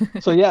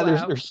 So yeah,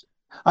 Wow. there's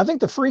I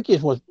think the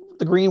freakiest was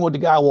the Greenwood, the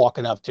guy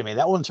walking up to me.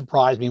 That one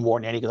surprised me more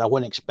than any because I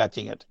wasn't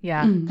expecting it.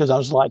 Yeah. Because I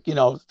was like,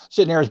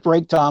 sitting there, it's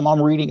break time. I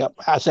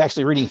was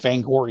actually reading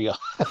Fangoria.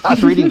 I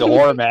was reading the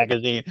horror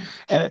magazine.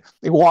 And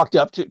he walked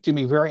up to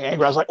me very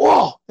angry. I was like,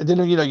 whoa. And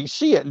then, you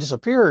see it and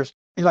disappears.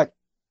 He's like,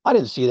 I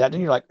didn't see that.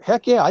 And you're like,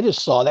 heck yeah, I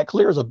just saw that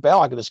clear as a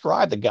bell. I could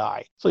describe the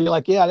guy. So you're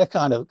like, yeah, that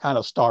kind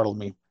of startled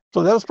me.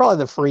 So that was probably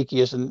the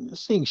freakiest, and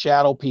seeing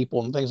shadow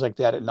people and things like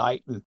that at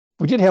night. And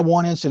we did have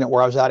one incident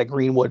where I was out at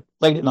Greenwood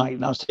late at night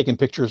and I was taking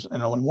pictures.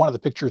 And in one of the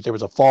pictures, there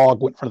was a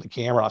fog went in front of the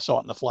camera. I saw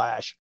it in the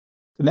flash.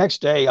 The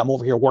next day, I'm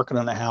over here working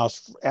on the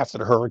house after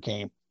the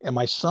hurricane. And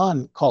my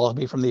son calls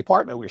me from the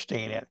apartment we were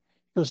staying in.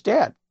 He goes,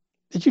 Dad,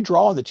 did you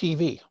draw on the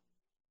TV?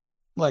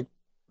 I'm like,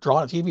 draw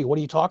on the TV? What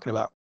are you talking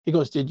about? He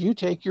goes, did you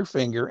take your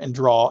finger and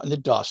draw in the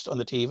dust on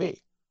the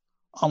TV?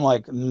 I'm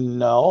like,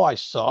 no, I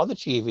saw the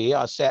TV.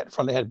 I sat in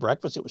front of, had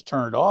breakfast. It was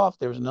turned off.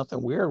 There was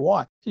nothing weird.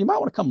 Why? So you might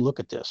want to come look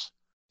at this.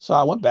 So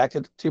I went back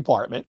to the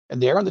apartment,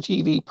 and there on the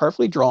TV,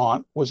 perfectly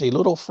drawn, was a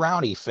little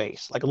frowny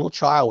face, like a little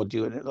child would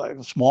do it, like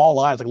small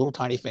lines, like a little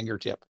tiny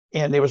fingertip.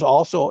 And there was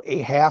also a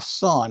half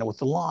sun with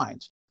the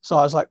lines. So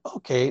I was like,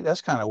 okay, that's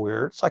kind of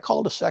weird. So I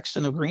called the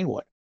sexton of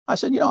Greenwood. I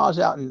said, I was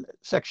out in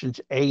sections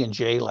A and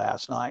J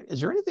last night. Is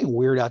there anything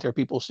weird out there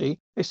people see?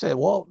 They said,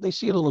 well, they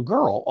see a little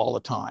girl all the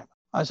time.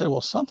 I said,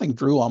 well, something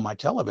drew on my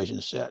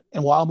television set.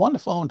 And while I'm on the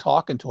phone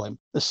talking to him,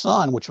 the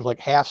sun, which was like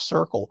half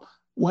circle,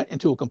 went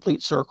into a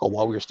complete circle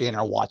while we were standing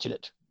there watching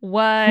it.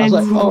 What? I was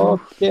like,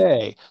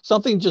 okay,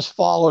 something just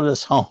followed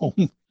us home.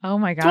 Oh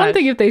my It's one gosh.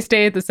 thing if they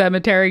stay at the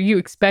cemetery, you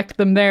expect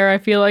them there. I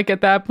feel like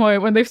at that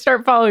point, when they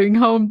start following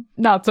home,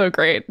 not so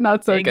great,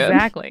 not so good.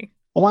 Exactly.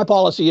 Well, my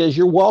policy is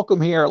you're welcome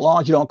here as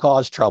long as you don't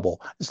cause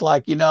trouble. It's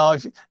like,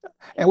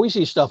 and we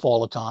see stuff all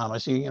the time. I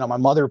see, my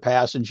mother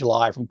passed in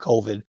July from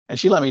COVID, and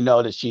she let me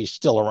know that she's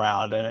still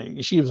around,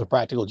 and she was a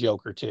practical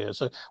joker too.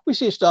 So we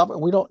see stuff,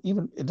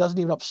 and it doesn't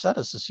even upset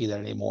us to see that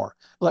anymore.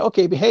 Like,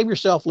 okay, behave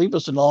yourself, leave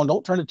us alone,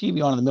 don't turn the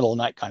TV on in the middle of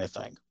the night kind of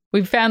thing.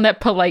 We've found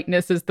that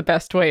politeness is the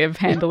best way of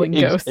handling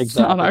ghosts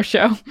Exactly. on our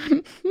show.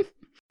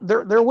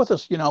 They're with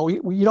us, you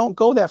don't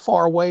go that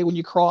far away when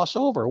you cross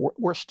over.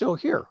 We're still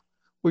here.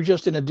 We're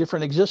just in a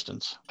different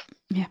existence.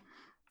 Yeah.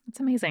 That's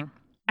amazing.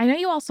 I know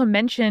you also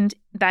mentioned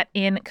that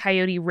in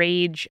Coyote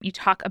Rage, you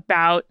talk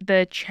about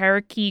the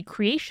Cherokee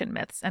creation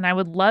myths, and I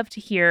would love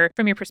to hear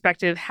from your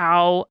perspective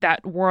how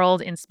that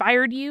world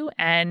inspired you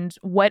and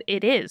what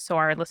it is so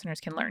our listeners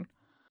can learn.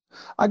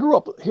 I grew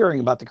up hearing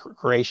about the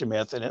creation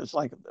myth, and it's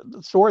like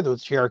the story of the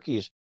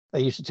Cherokees they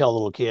used to tell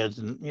little kids,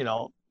 and,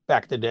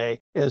 back in the day,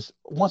 is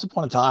once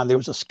upon a time, there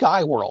was a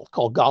sky world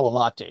called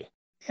Galanate.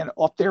 And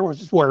up there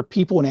was where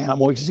people and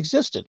animals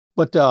existed.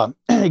 But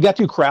it got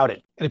too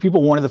crowded, and the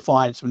people wanted to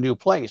find some new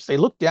place. They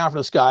looked down from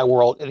the sky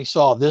world, and they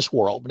saw this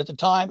world. But at the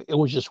time, it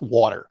was just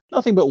water,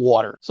 nothing but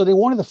water. So they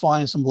wanted to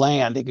find some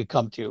land they could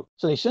come to.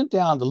 So they sent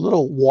down the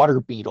little water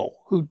beetle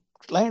who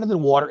landed in the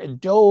water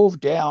and dove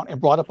down and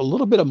brought up a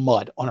little bit of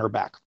mud on her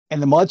back.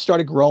 And the mud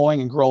started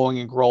growing and growing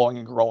and growing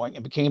and growing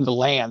and became the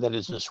land that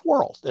is this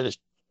world, that is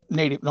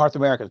native North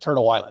America,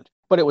 Turtle Island.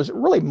 But it was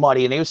really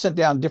muddy, and they sent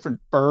down different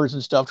birds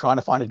and stuff trying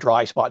to find a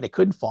dry spot, and they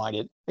couldn't find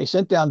it. They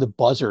sent down the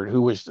buzzard,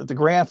 who was the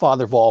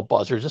grandfather of all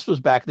buzzards. This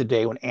was back in the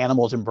day when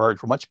animals and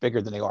birds were much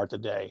bigger than they are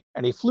today.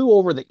 And he flew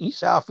over the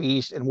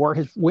east-southeast, and where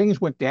his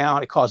wings went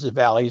down, it caused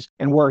valleys,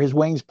 and where his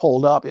wings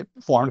pulled up, it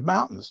formed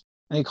mountains.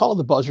 And he called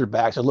the buzzard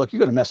back and said, look, you're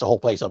going to mess the whole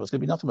place up. It's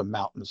going to be nothing but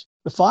mountains.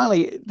 But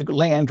finally, the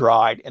land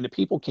dried, and the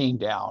people came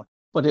down,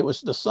 but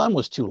the sun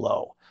was too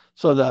low.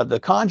 So the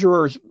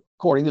conjurers,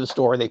 according to the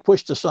story, they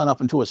pushed the sun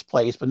up into its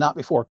place, but not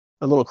before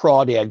the little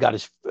crawdad got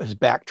his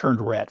back turned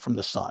red from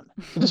the sun.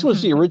 So this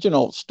was the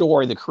original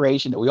story, the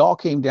creation, that we all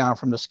came down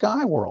from the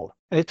sky world.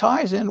 And it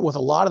ties in with a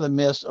lot of the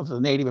myths of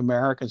the Native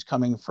Americans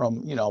coming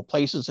from,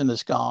 places in the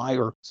sky.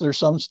 Or so there's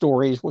some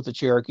stories with the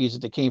Cherokees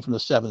that they came from the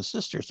Seven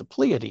Sisters, the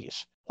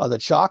Pleiades. The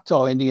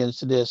Choctaw Indians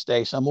to this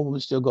day, some of them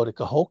still go to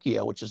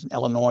Cahokia, which is in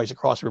Illinois,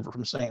 across the river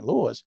from St.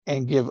 Louis,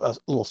 and give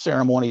little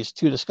ceremonies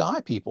to the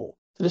sky people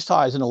This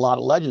ties in a lot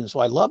of legends. So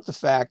I love the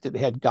fact that it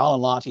had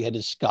Galanati had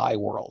this sky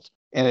world.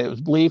 And it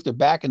was believed that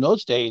back in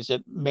those days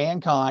that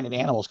mankind and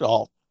animals could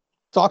all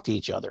talk to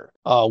each other.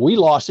 We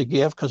lost the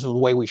gift because of the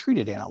way we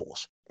treated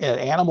animals. And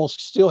animals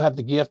still have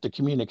the gift of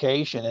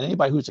communication. And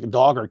anybody who's a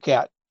dog or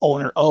cat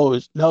owner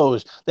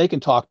knows they can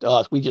talk to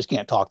us. We just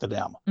can't talk to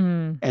them.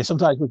 And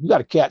sometimes if you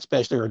got a cat,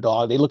 especially, or a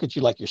dog, they look at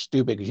you like you're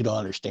stupid because you don't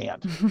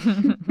understand.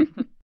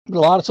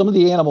 Some of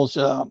the animals,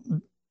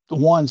 the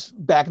ones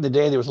back in the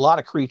day, there was a lot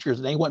of creatures,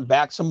 and they went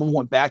back. Some of them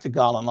went back to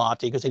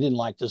Galanati because they didn't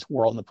like this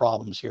world and the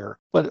problems here.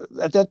 But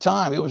at that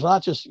time, it was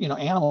not just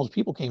animals,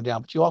 people came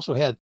down, but you also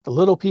had the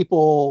little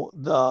people,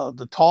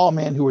 the tall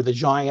men who were the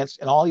giants,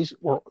 and all these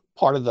were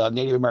part of the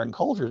Native American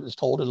culture that's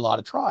told in a lot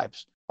of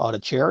tribes. The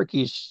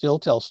Cherokees still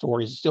tell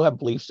stories, still have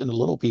beliefs in the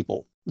little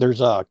people.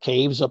 There's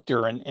caves up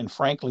there in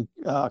Franklin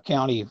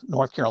County,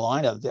 North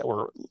Carolina, that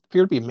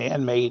appear to be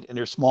man-made, and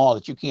they're small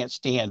that you can't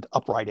stand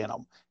upright in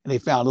them. And they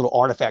found little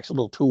artifacts,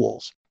 little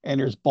tools. And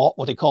there's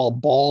what they call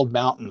Bald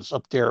Mountains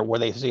up there, where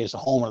they say it's a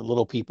home of the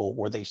little people,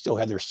 where they still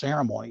have their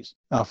ceremonies.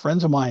 Now,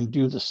 friends of mine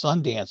do the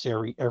Sundance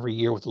every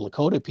year with the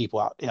Lakota people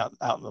out in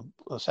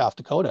the South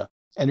Dakota.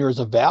 And there's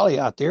a valley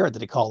out there that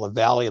they call the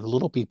Valley of the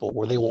Little People,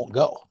 where they won't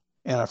go.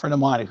 And a friend of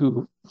mine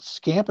who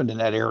was camping in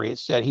that area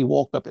said he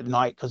woke up at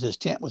night because his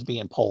tent was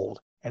being pulled.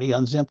 And he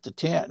unzipped the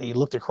tent and he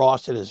looked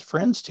across at his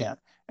friend's tent,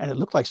 and it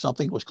looked like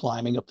something was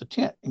climbing up the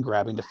tent and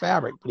grabbing the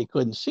fabric, but he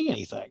couldn't see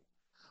anything.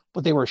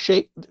 But they were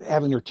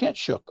having their tent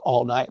shook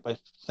all night by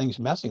things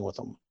messing with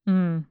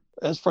them.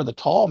 As for the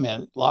tall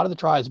men, a lot of the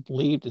tribes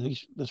believed in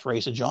this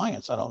race of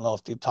giants. I don't know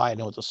if they tie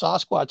in with the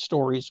Sasquatch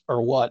stories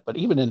or what, but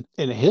even in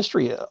the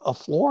history of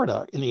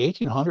Florida, in the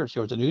 1800s,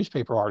 there was a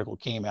newspaper article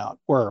came out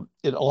where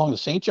along the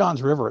St.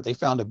 Johns River, they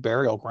found a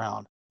burial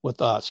ground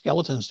with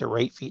skeletons that were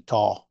 8 feet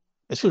tall.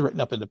 This was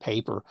written up in the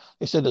paper.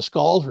 They said the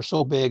skulls were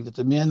so big that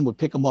the men would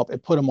pick them up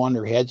and put them on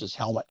their heads as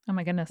helmet. Oh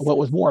my goodness. What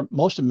was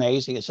most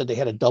amazing, it said they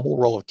had a double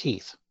row of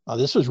teeth.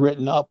 This was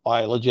written up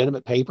by a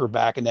legitimate paper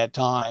back in that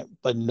time,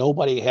 but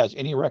nobody has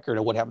any record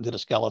of what happened to the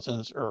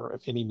skeletons or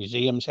if any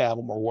museums have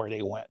them or where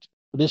they went.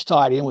 But this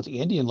tied in with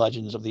the Indian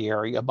legends of the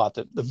area about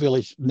the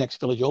village, next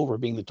village over,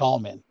 being the tall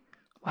men.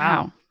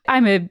 Wow.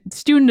 I'm a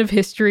student of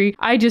history.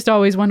 I just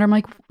always wonder, I'm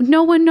like,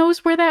 no one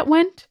knows where that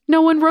went?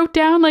 No one wrote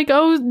down like,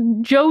 oh,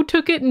 Joe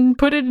took it and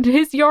put it in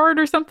his yard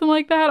or something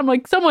like that? I'm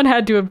like, someone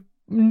had to have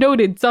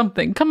noted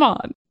something. Come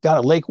on. Down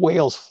at Lake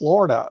Wales,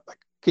 Florida, I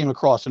came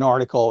across an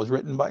article. It was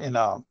written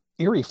in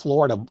Erie,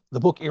 Florida, the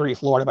book Erie,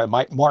 Florida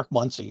by Mark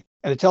Muncy.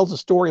 And it tells a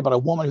story about a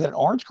woman who had an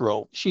orange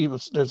grove.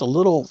 There's a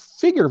little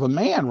figure of a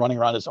man running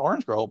around this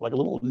orange grove, like a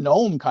little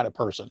gnome kind of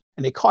person.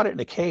 And they caught it in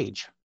a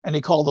cage. And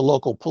they called the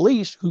local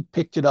police, who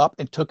picked it up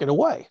and took it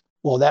away.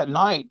 Well, that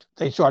night,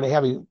 they started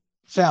having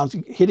sounds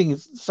hitting the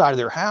side of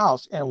their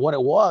house. And what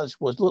it was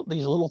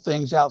these little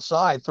things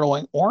outside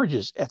throwing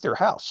oranges at their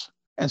house.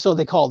 And so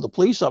they called the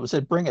police up and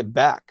said, bring it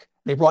back.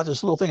 They brought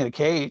this little thing in a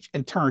cage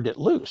and turned it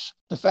loose.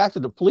 The fact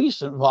that the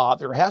police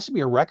involved, there has to be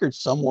a record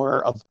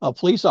somewhere of a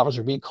police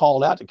officer being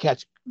called out to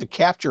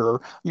capture,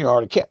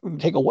 or to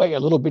take away a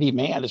little bitty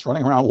man that's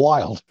running around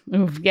wild.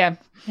 Oof, yeah.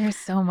 There's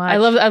so much. I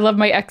love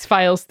my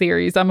X-Files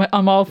theories.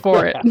 I'm all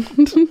for it.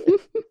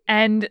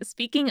 And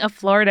speaking of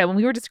Florida, when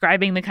we were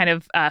describing the kind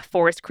of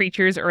forest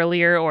creatures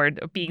earlier, or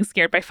being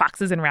scared by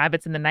foxes and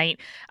rabbits in the night,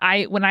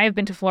 when I have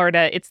been to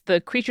Florida, it's the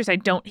creatures I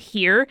don't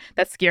hear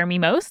that scare me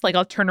most. Like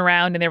I'll turn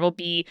around and there will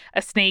be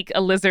a snake,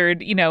 a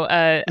lizard,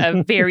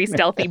 a very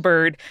stealthy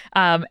bird.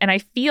 And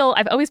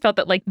I've always felt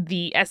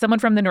that as someone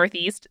from the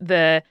Northeast,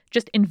 the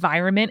just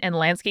environment and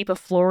landscape of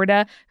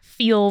Florida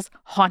feels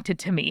haunted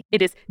to me.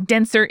 It is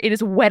denser, it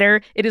is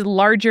wetter, it is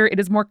larger, it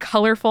is more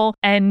colorful.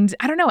 And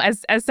I don't know,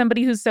 as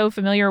somebody who's so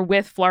familiar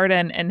with Florida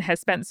and has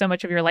spent so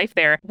much of your life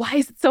there, why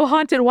is it so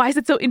haunted? Why is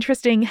it so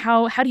interesting?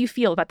 How do you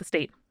feel about the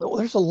state? Well,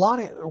 there's a lot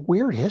of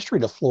weird history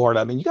to Florida.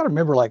 I mean, you got to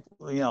remember,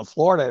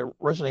 Florida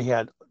originally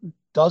had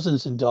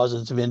dozens and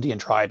dozens of Indian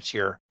tribes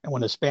here. And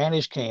when the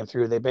Spanish came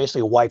through, they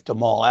basically wiped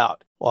them all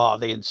out. Well,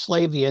 they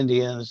enslaved the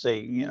Indians.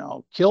 They,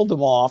 killed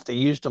them off. They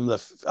used them.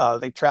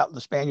 The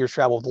Spaniards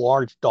traveled with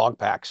large dog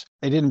packs.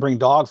 They didn't bring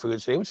dog food,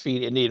 so they would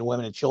feed Indian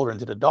women and children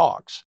to the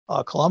dogs.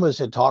 Columbus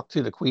had talked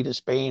to the Queen of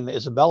Spain,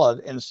 Isabella,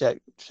 and said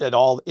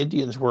all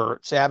Indians were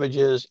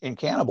savages and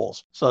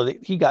cannibals. So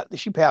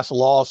she passed a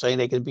law saying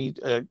they could be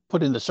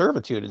put into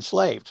servitude,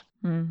 enslaved.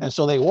 And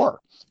so they were.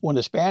 When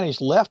the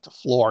Spanish left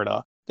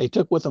Florida, they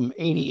took with them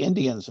 80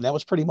 Indians, and that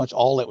was pretty much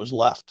all that was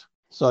left.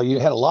 So you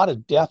had a lot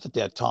of death at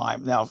that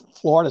time. Now,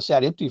 Florida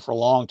sat empty for a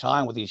long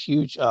time with these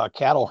huge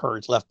cattle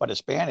herds left by the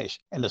Spanish,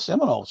 and the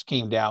Seminoles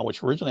came down,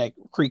 which originally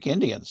Creek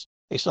Indians.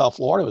 They saw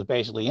Florida was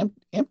basically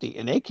empty,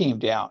 and they came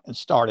down and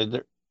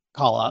started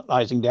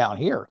colonizing down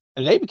here.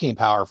 And they became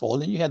powerful.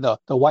 And then you had the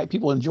white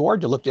people in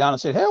Georgia look down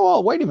and said, hey,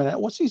 well, wait a minute,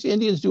 what's these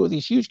Indians do with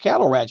these huge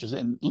cattle ranches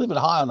and living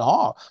high on the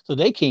hog? So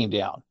they came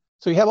down.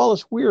 So you have all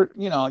this weird,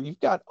 you've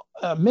got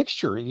a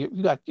mixture.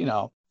 You've got,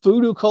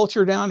 voodoo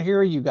culture down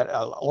here. You've got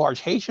a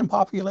large Haitian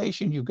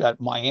population. You've got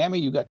Miami.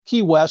 You've got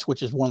Key West,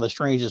 which is one of the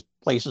strangest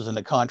places in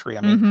the country.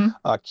 I mean,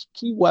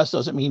 Key West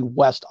doesn't mean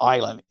West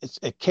Island. It's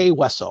Key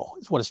Hueso.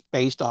 It's what it's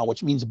based on,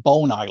 which means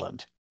Bone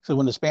Island. So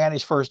when the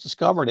Spanish first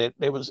discovered it,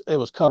 it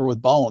was covered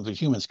with bones of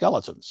human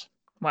skeletons.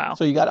 Wow.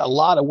 So you got a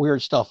lot of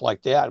weird stuff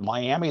like that. In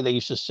Miami, they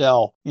used to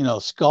sell,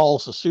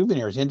 skulls as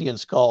souvenirs, Indian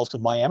skulls,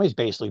 because Miami's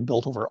basically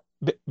built over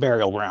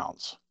burial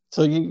grounds.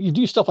 So you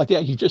do stuff like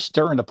that. You just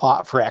stir in the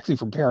pot for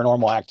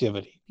paranormal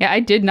activity. Yeah, I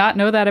did not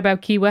know that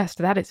about Key West.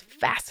 That is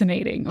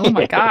fascinating. Oh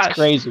my gosh. It's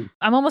crazy.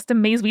 I'm almost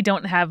amazed we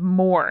don't have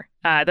more,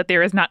 that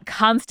there is not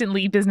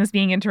constantly business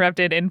being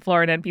interrupted in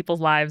Florida and people's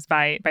lives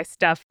by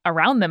stuff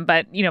around them.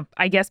 But,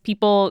 I guess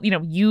people,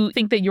 you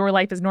think that your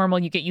life is normal.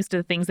 You get used to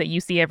the things that you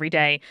see every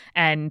day.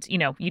 And,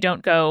 you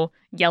don't go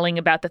yelling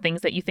about the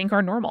things that you think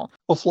are normal.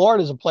 Well,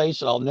 Florida is a place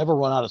that I'll never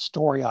run out of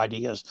story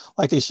ideas.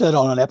 Like they said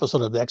on an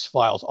episode of the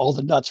X-Files, all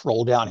the nuts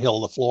roll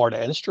downhill to Florida.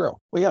 And it's true.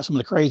 We have some of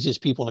the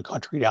craziest people in the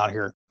country down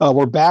here.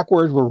 We're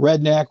backwards. We're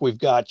redneck. We've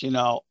got,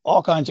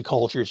 all kinds of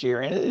cultures here.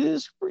 And it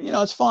is,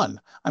 it's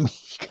fun. I mean,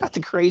 you got the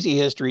crazy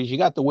histories. You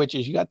got the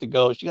witches. You got the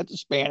ghosts. You got the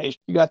Spanish.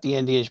 You got the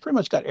Indians. You pretty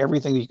much got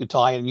everything that you could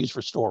tie in and use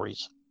for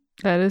stories.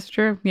 That is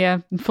true. Yeah.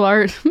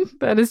 Florida.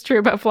 That is true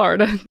about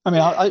Florida. I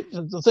mean,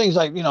 the things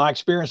I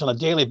experience on a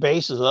daily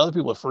basis that other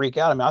people would freak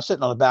out. I mean, I was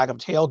sitting on the back of a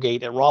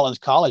tailgate at Rollins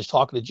College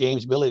talking to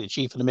James Billy, the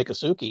chief of the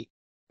Miccosukee.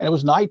 And it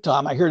was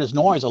nighttime. I hear this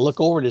noise. I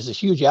look over. There's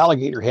this huge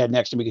alligator head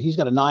next to me because he's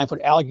got a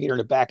 9-foot alligator in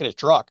the back of his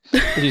truck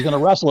because he's going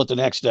to wrestle it the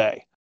next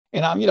day.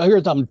 And I'm,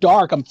 here I'm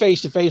dark. I'm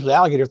face to face with the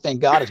alligator. Thank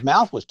God his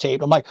mouth was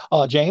taped. I'm like,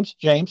 James,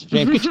 get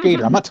your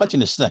gator. I'm not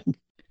touching this thing.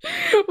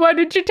 Why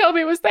didn't you tell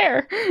me it was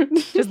there?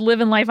 Just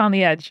living life on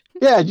the edge.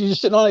 Yeah, you're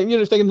just sitting on it. You're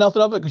just thinking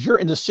nothing of it because you're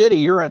in the city.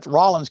 You're at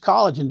Rollins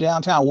College in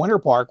downtown Winter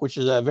Park, which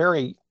is a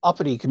very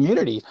uppity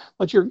community.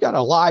 But you've got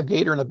a live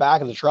gator in the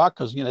back of the truck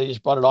because, they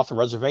just brought it off the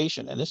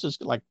reservation. And this is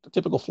like a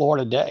typical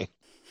Florida day.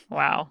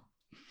 Wow.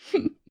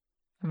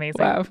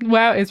 Amazing.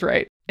 Wow is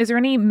right. Is there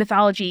any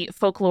mythology,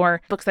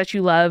 folklore books that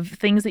you love,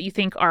 things that you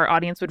think our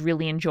audience would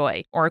really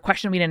enjoy, or a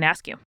question we didn't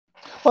ask you?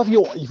 Well, if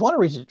you want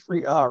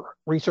to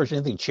research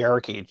anything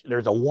Cherokee,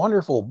 there's a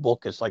wonderful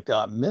book. It's like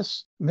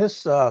Miss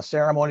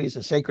Ceremonies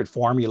and Sacred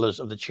Formulas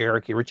of the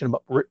Cherokee,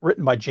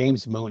 written by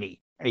James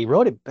Mooney. And he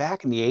wrote it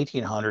back in the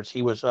 1800s.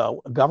 He was a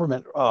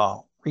government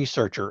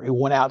researcher who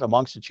went out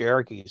amongst the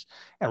Cherokees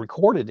and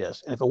recorded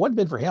this. And if it wouldn't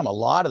have been for him, a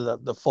lot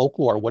of the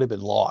folklore would have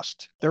been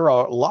lost. There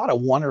are a lot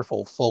of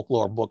wonderful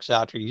folklore books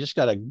out there. You just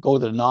got to go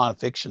to the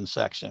nonfiction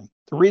section.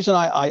 The reason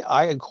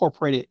I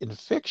incorporate it in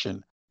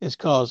fiction is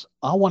because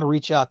I want to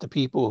reach out to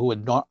people who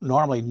would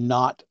normally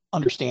not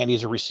understand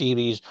these or receive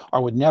these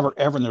or would never,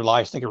 ever in their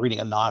lives think of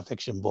reading a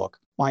nonfiction book.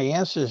 My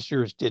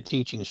ancestors did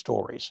teaching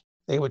stories.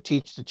 They would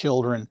teach the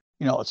children,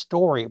 a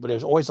story, but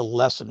there's always a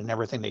lesson in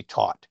everything they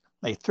taught.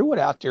 They threw it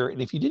out there,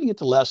 and if you didn't get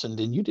the lesson,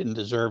 then you didn't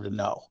deserve to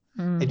know.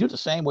 They do the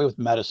same way with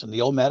medicine. The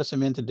old medicine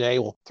men today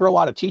will throw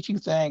out a teaching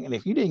thing, and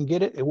if you didn't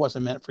get it, it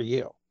wasn't meant for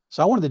you.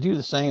 So I wanted to do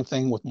the same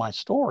thing with my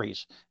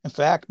stories. In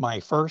fact,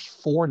 my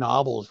first 4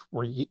 novels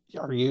are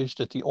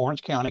used at the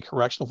Orange County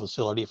Correctional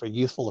Facility for a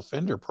youthful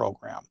offender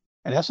program.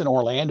 And that's in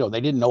Orlando. They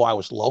didn't know I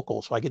was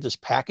local, so I get this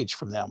package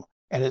from them.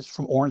 And it's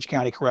from Orange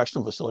County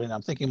Correctional Facility. And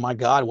I'm thinking, my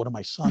God, what have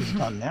my sons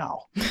done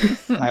now?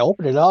 And I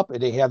open it up,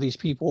 and they have these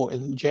people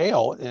in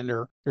jail, and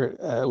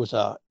it was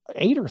a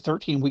 8 or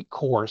 13-week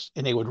course,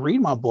 and they would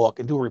read my book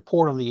and do a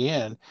report on the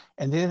end.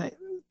 And then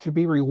to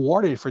be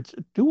rewarded for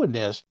doing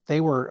this,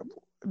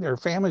 their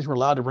families were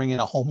allowed to bring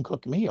in a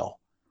home-cooked meal.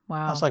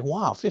 Wow. I was like,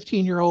 wow,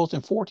 15-year-olds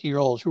and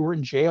 14-year-olds who were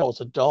in jail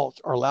as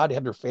adults are allowed to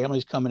have their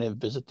families come in and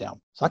visit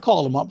them. So I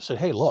called them up and said,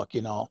 hey, look,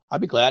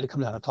 I'd be glad to come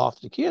down and talk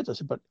to the kids. I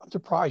said, but I'm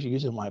surprised you're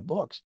using my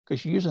books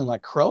because you're using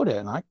like Crota,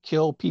 and I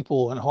kill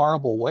people in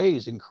horrible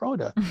ways in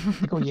Crota.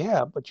 They go,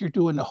 yeah, but you're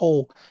doing the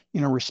whole,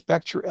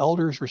 respect your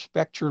elders,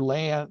 respect your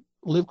land,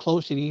 live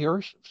close to the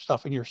earth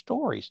stuff in your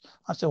stories.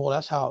 I said, well,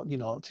 that's how,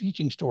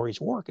 teaching stories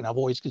work. And I've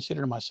always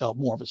considered myself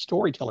more of a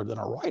storyteller than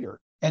a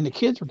writer. And the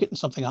kids were getting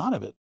something out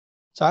of it.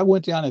 So I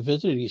went down and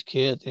visited these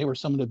kids. They were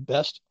some of the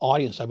best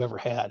audience I've ever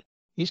had.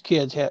 These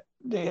kids had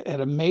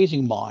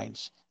amazing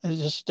minds. And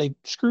they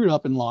screwed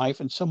up in life,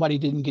 and somebody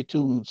didn't get to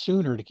them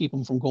sooner to keep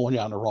them from going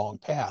down the wrong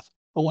path.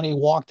 But when they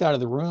walked out of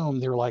the room,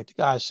 they were like the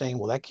guy saying,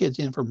 well, that kid's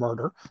in for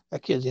murder.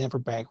 That kid's in for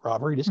bank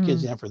robbery. This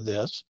kid's in for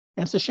this.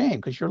 And it's a shame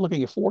because you're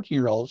looking at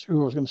 14-year-olds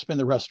who are going to spend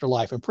the rest of their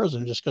life in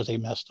prison just because they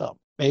messed up.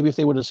 Maybe if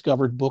they would have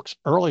discovered books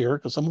earlier,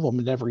 because some of them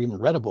had never even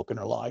read a book in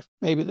their life,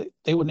 maybe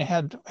they wouldn't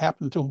have had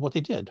happened to them what they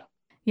did.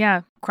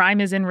 Yeah,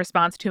 crime is in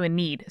response to a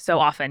need. So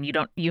often you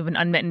have an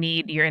unmet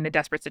need, you're in a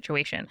desperate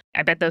situation.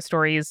 I bet those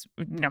stories,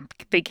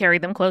 they carry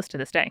them close to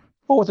this day.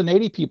 Well, with the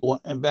Native people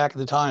and back at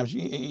the times,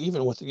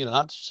 even with,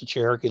 not just the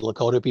Cherokee,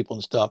 Lakota people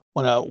and stuff,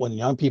 when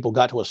young people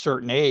got to a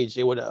certain age,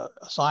 they would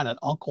assign an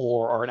uncle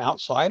or an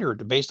outsider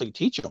to basically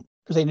teach them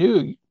because they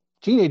knew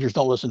teenagers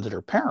don't listen to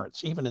their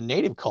parents, even in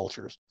native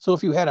cultures. So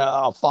if you had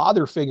a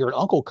father figure, an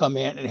uncle come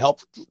in and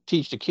help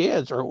teach the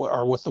kids,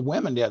 or with the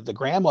women, the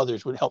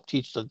grandmothers would help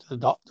teach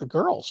the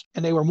girls,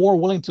 and they were more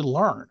willing to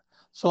learn.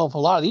 So if a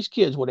lot of these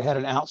kids would have had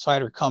an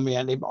outsider come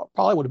in, they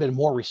probably would have been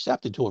more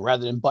receptive to it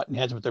rather than butting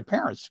heads with their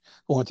parents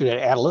going through that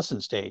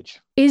adolescent stage.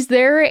 Is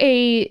there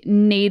a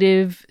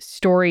native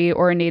story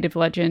or a native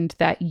legend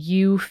that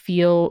you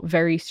feel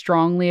very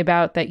strongly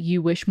about that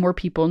you wish more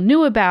people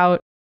knew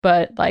about,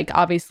 but like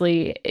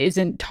obviously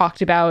isn't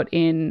talked about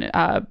in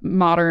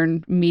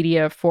modern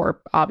media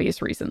for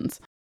obvious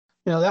reasons?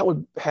 That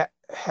would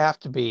have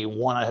to be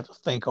one I have to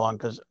think on,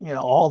 because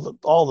all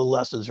the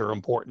lessons are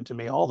important to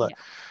me.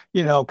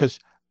 Because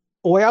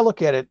the way I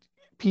look at it,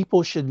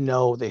 people should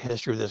know the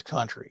history of this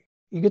country.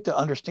 You get to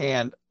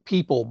understand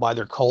people by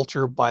their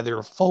culture, by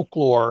their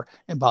folklore,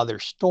 and by their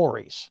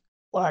stories.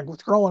 When I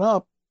was growing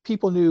up,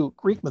 people knew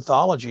Greek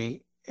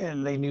mythology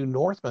and they knew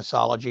Norse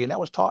mythology, and that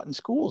was taught in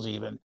schools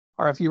even.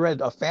 Or if you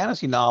read a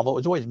fantasy novel, it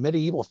was always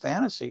medieval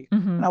fantasy.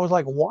 Mm-hmm. And I was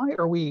like, why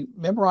are we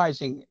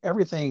memorizing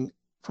everything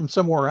from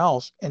somewhere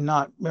else and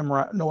not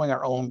knowing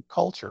our own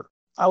culture?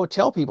 I would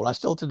tell people, and I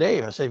still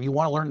today, I say, if you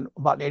want to learn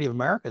about Native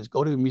Americans,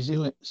 go to a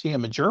museum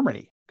in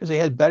Germany, because they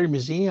had better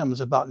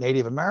museums about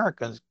Native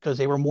Americans because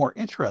they were more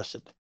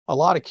interested. A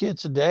lot of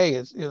kids today,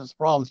 is the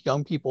problem with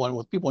young people and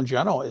with people in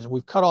general, is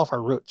we've cut off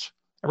our roots.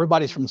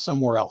 Everybody's from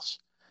somewhere else.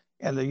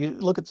 And you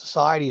look at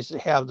societies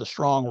that have the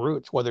strong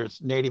roots, whether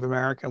it's Native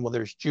American,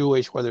 whether it's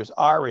Jewish, whether it's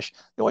Irish,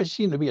 they always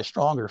seem to be a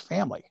stronger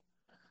family.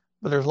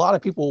 But there's a lot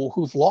of people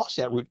who've lost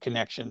that root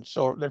connection.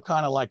 So they're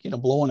kind of like,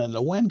 blowing in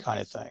the wind kind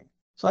of thing.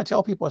 So I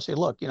tell people, I say,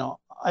 look,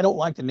 I don't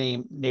like the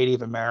name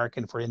Native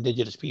American for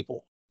indigenous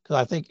people, because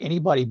I think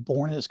anybody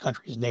born in this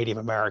country is Native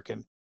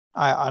American.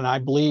 I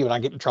believe, and I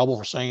get in trouble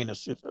for saying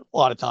this a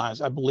lot of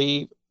times, I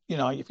believe,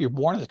 if you're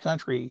born in this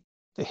country,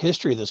 the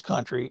history of this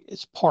country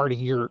is part of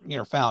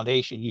your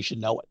foundation. You should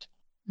know it.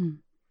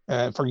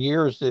 For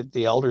years,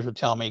 the elders would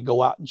tell me,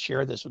 go out and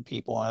share this with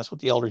people. And that's what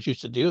the elders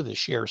used to do. They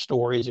share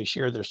stories, they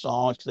share their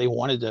songs, because they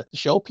wanted to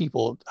show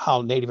people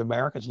how Native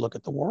Americans look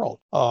at the world.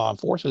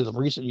 Unfortunately, the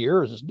recent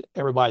years,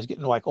 everybody's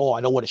getting like, oh,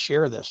 I don't want to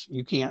share this.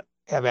 You can't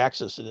have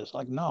access to this.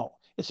 Like, no,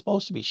 it's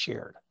supposed to be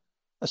shared.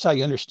 That's how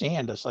you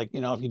understand. It's like,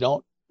 if you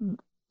don't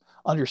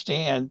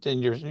understand, then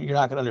you're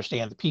not going to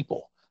understand the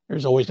people.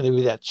 There's always going to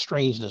be that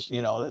strangeness,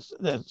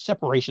 that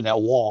separation,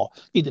 that wall.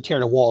 You need to tear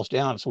the walls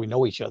down so we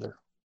know each other.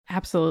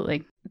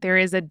 Absolutely. There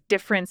is a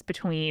difference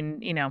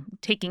between,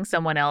 taking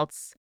someone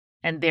else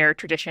and their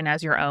tradition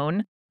as your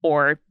own,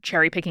 or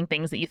cherry picking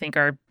things that you think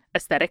are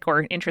aesthetic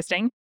or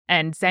interesting,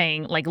 and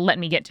saying, like, let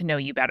me get to know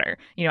you better.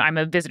 I'm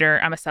a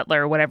visitor, I'm a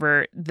settler,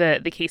 whatever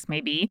the case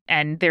may be.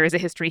 And there is a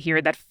history here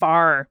that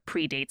far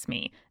predates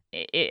me.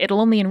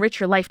 It'll only enrich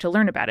your life to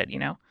learn about it,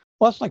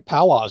 Well, it's like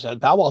powwows.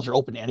 Powwows are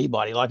open to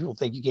anybody. A lot of people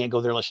think you can't go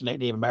there unless you're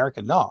Native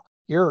American. No,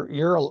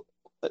 you're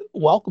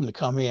welcome to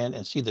come in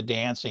and see the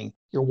dancing.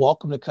 You're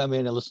welcome to come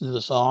in and listen to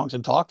the songs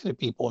and talk to the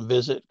people and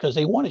visit, because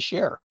they want to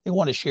share. They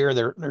want to share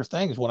their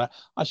things. When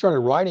I started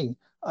writing,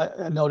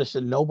 I noticed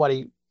that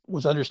nobody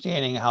was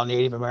understanding how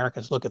Native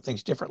Americans look at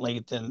things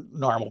differently than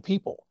normal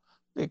people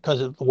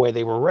because of the way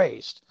they were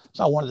raised.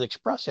 So I wanted to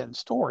express that in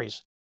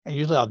stories. And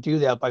usually I'll do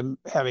that by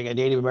having a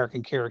Native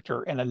American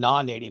character and a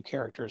non-Native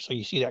character. So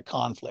you see that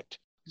conflict.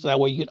 So that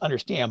way you can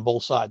understand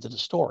both sides of the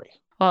story.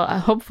 Well,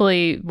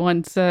 hopefully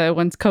once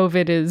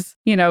COVID is,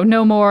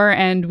 no more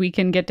and we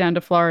can get down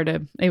to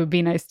Florida, it would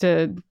be nice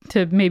to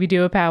maybe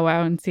do a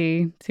powwow and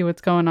see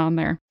what's going on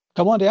there.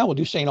 Come on down. We'll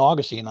do St.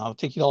 Augustine. I'll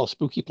take you to all the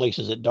spooky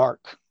places at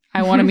dark.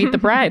 I want to meet the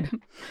bride.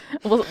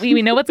 Well,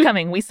 we know what's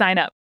coming. We sign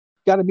up.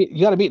 You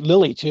got to meet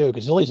Lily too,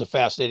 because Lily's a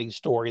fascinating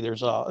story.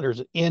 There's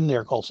an inn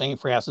there called St.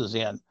 Francis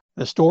Inn.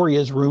 The story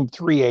is room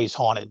 3A is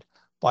haunted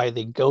by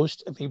the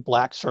ghost of a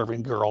black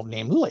servant girl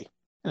named Lily.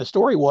 And the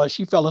story was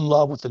she fell in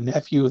love with the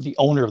nephew of the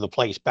owner of the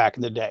place back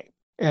in the day.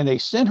 And they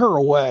sent her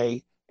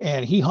away,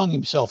 and he hung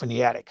himself in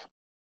the attic.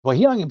 Well,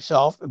 he hung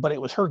himself, but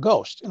it was her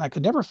ghost. And I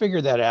could never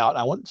figure that out.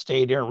 I went and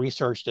stayed there and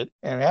researched it.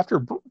 And after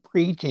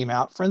Breed came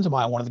out, friends of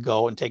mine wanted to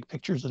go and take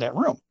pictures of that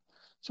room.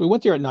 So we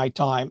went there at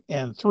nighttime,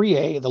 and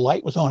 3A, the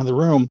light was on in the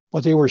room,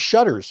 but there were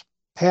shutters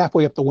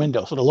halfway up the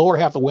window. So the lower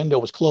half of the window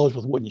was closed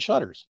with wooden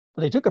shutters.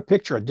 But they took a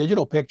picture, a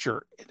digital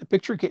picture. The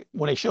picture,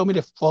 when they showed me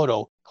the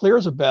photo, clear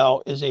as a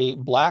bell, is a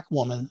black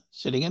woman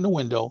sitting in the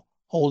window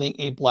holding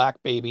a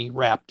black baby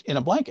wrapped in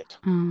a blanket.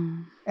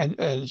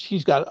 And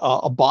she's got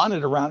a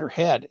bonnet around her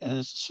head, and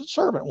it's a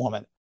servant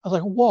woman. I was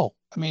like, whoa.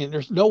 I mean,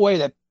 there's no way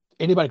that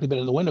anybody could have been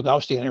in the window. I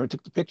was standing there and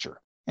took the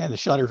picture, and the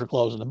shutters were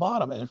closed on the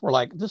bottom. And we're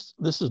like, this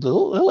is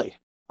Lily.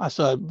 I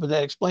said, but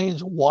that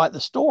explains why the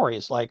story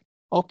is like,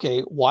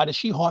 okay, why does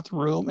she haunt the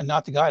room and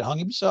not the guy that hung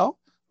himself?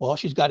 Well,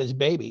 she's got his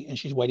baby, and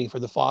she's waiting for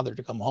the father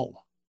to come home.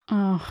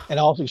 Oh. And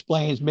also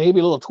explains,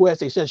 maybe a little twist,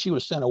 they said she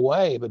was sent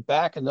away, but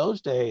back in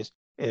those days,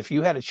 if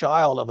you had a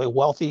child of a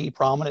wealthy,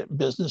 prominent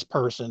business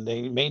person,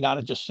 they may not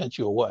have just sent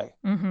you away.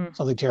 Mm-hmm.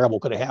 Something terrible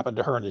could have happened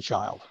to her and the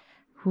child.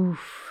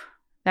 Oof.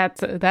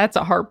 That's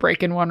a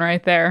heartbreaking one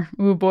right there.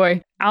 Ooh,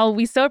 boy. Al,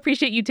 we so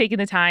appreciate you taking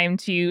the time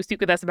to speak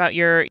with us about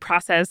your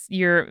process,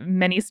 your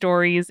many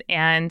stories,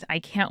 and I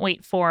can't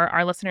wait for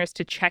our listeners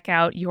to check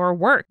out your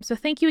work. So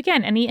thank you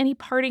again. Any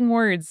parting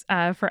words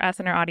for us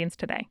and our audience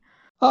today?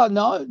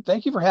 No,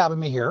 thank you for having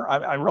me here.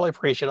 I really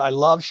appreciate it. I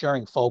love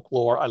sharing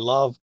folklore. I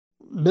love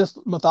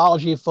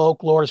mythology,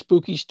 folklore,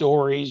 spooky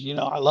stories.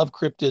 I love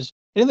cryptids.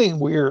 Anything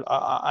weird,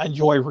 I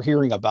enjoy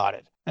hearing about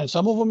it. And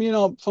some of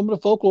them, some of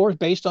the folklore is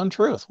based on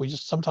truth.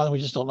 Sometimes we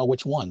just don't know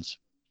which ones.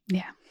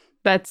 Yeah,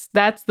 that's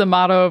the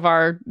motto of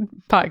our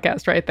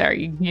podcast right there.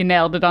 You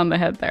nailed it on the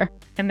head there.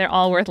 And they're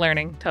all worth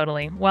learning,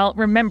 totally. Well,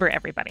 remember,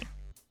 everybody.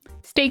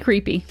 Stay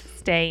creepy.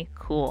 Stay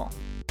cool.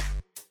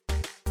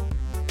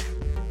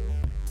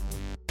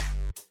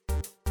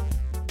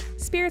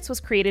 Spirits was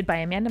created by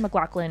Amanda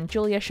McLaughlin,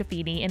 Julia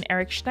Shafini, and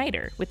Eric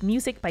Schneider, with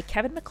music by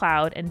Kevin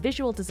MacLeod and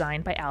visual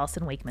design by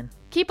Allison Wakeman.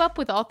 Keep up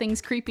with all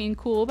things creepy and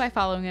cool by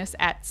following us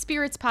at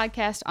Spirits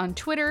Podcast on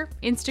Twitter,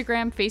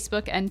 Instagram,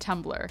 Facebook, and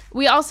Tumblr.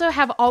 We also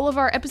have all of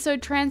our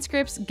episode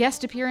transcripts,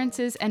 guest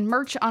appearances, and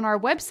merch on our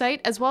website,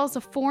 as well as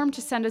a form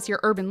to send us your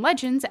urban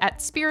legends at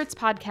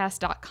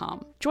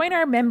spiritspodcast.com. Join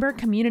our member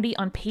community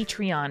on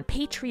Patreon,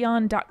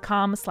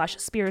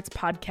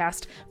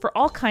 patreon.com/spiritspodcast, for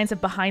all kinds of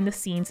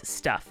behind-the-scenes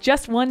stuff.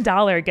 Just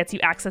 $1 gets you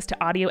access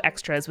to audio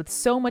extras with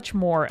so much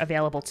more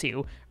available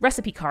too.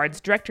 Recipe cards,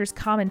 director's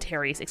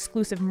commentaries,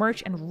 exclusive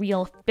merch, and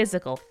real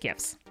physical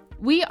gifts.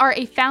 We are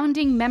a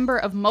founding member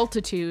of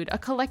Multitude, a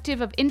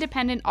collective of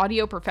independent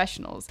audio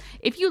professionals.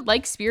 If you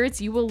like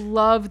spirits, you will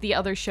love the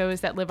other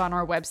shows that live on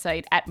our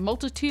website at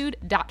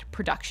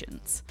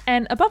multitude.productions.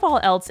 And above all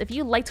else, if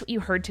you liked what you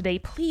heard today,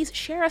 please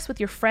share us with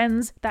your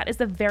friends. That is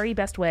the very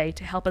best way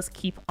to help us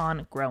keep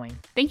on growing.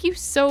 Thank you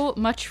so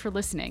much for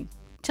listening.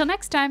 Till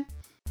next time.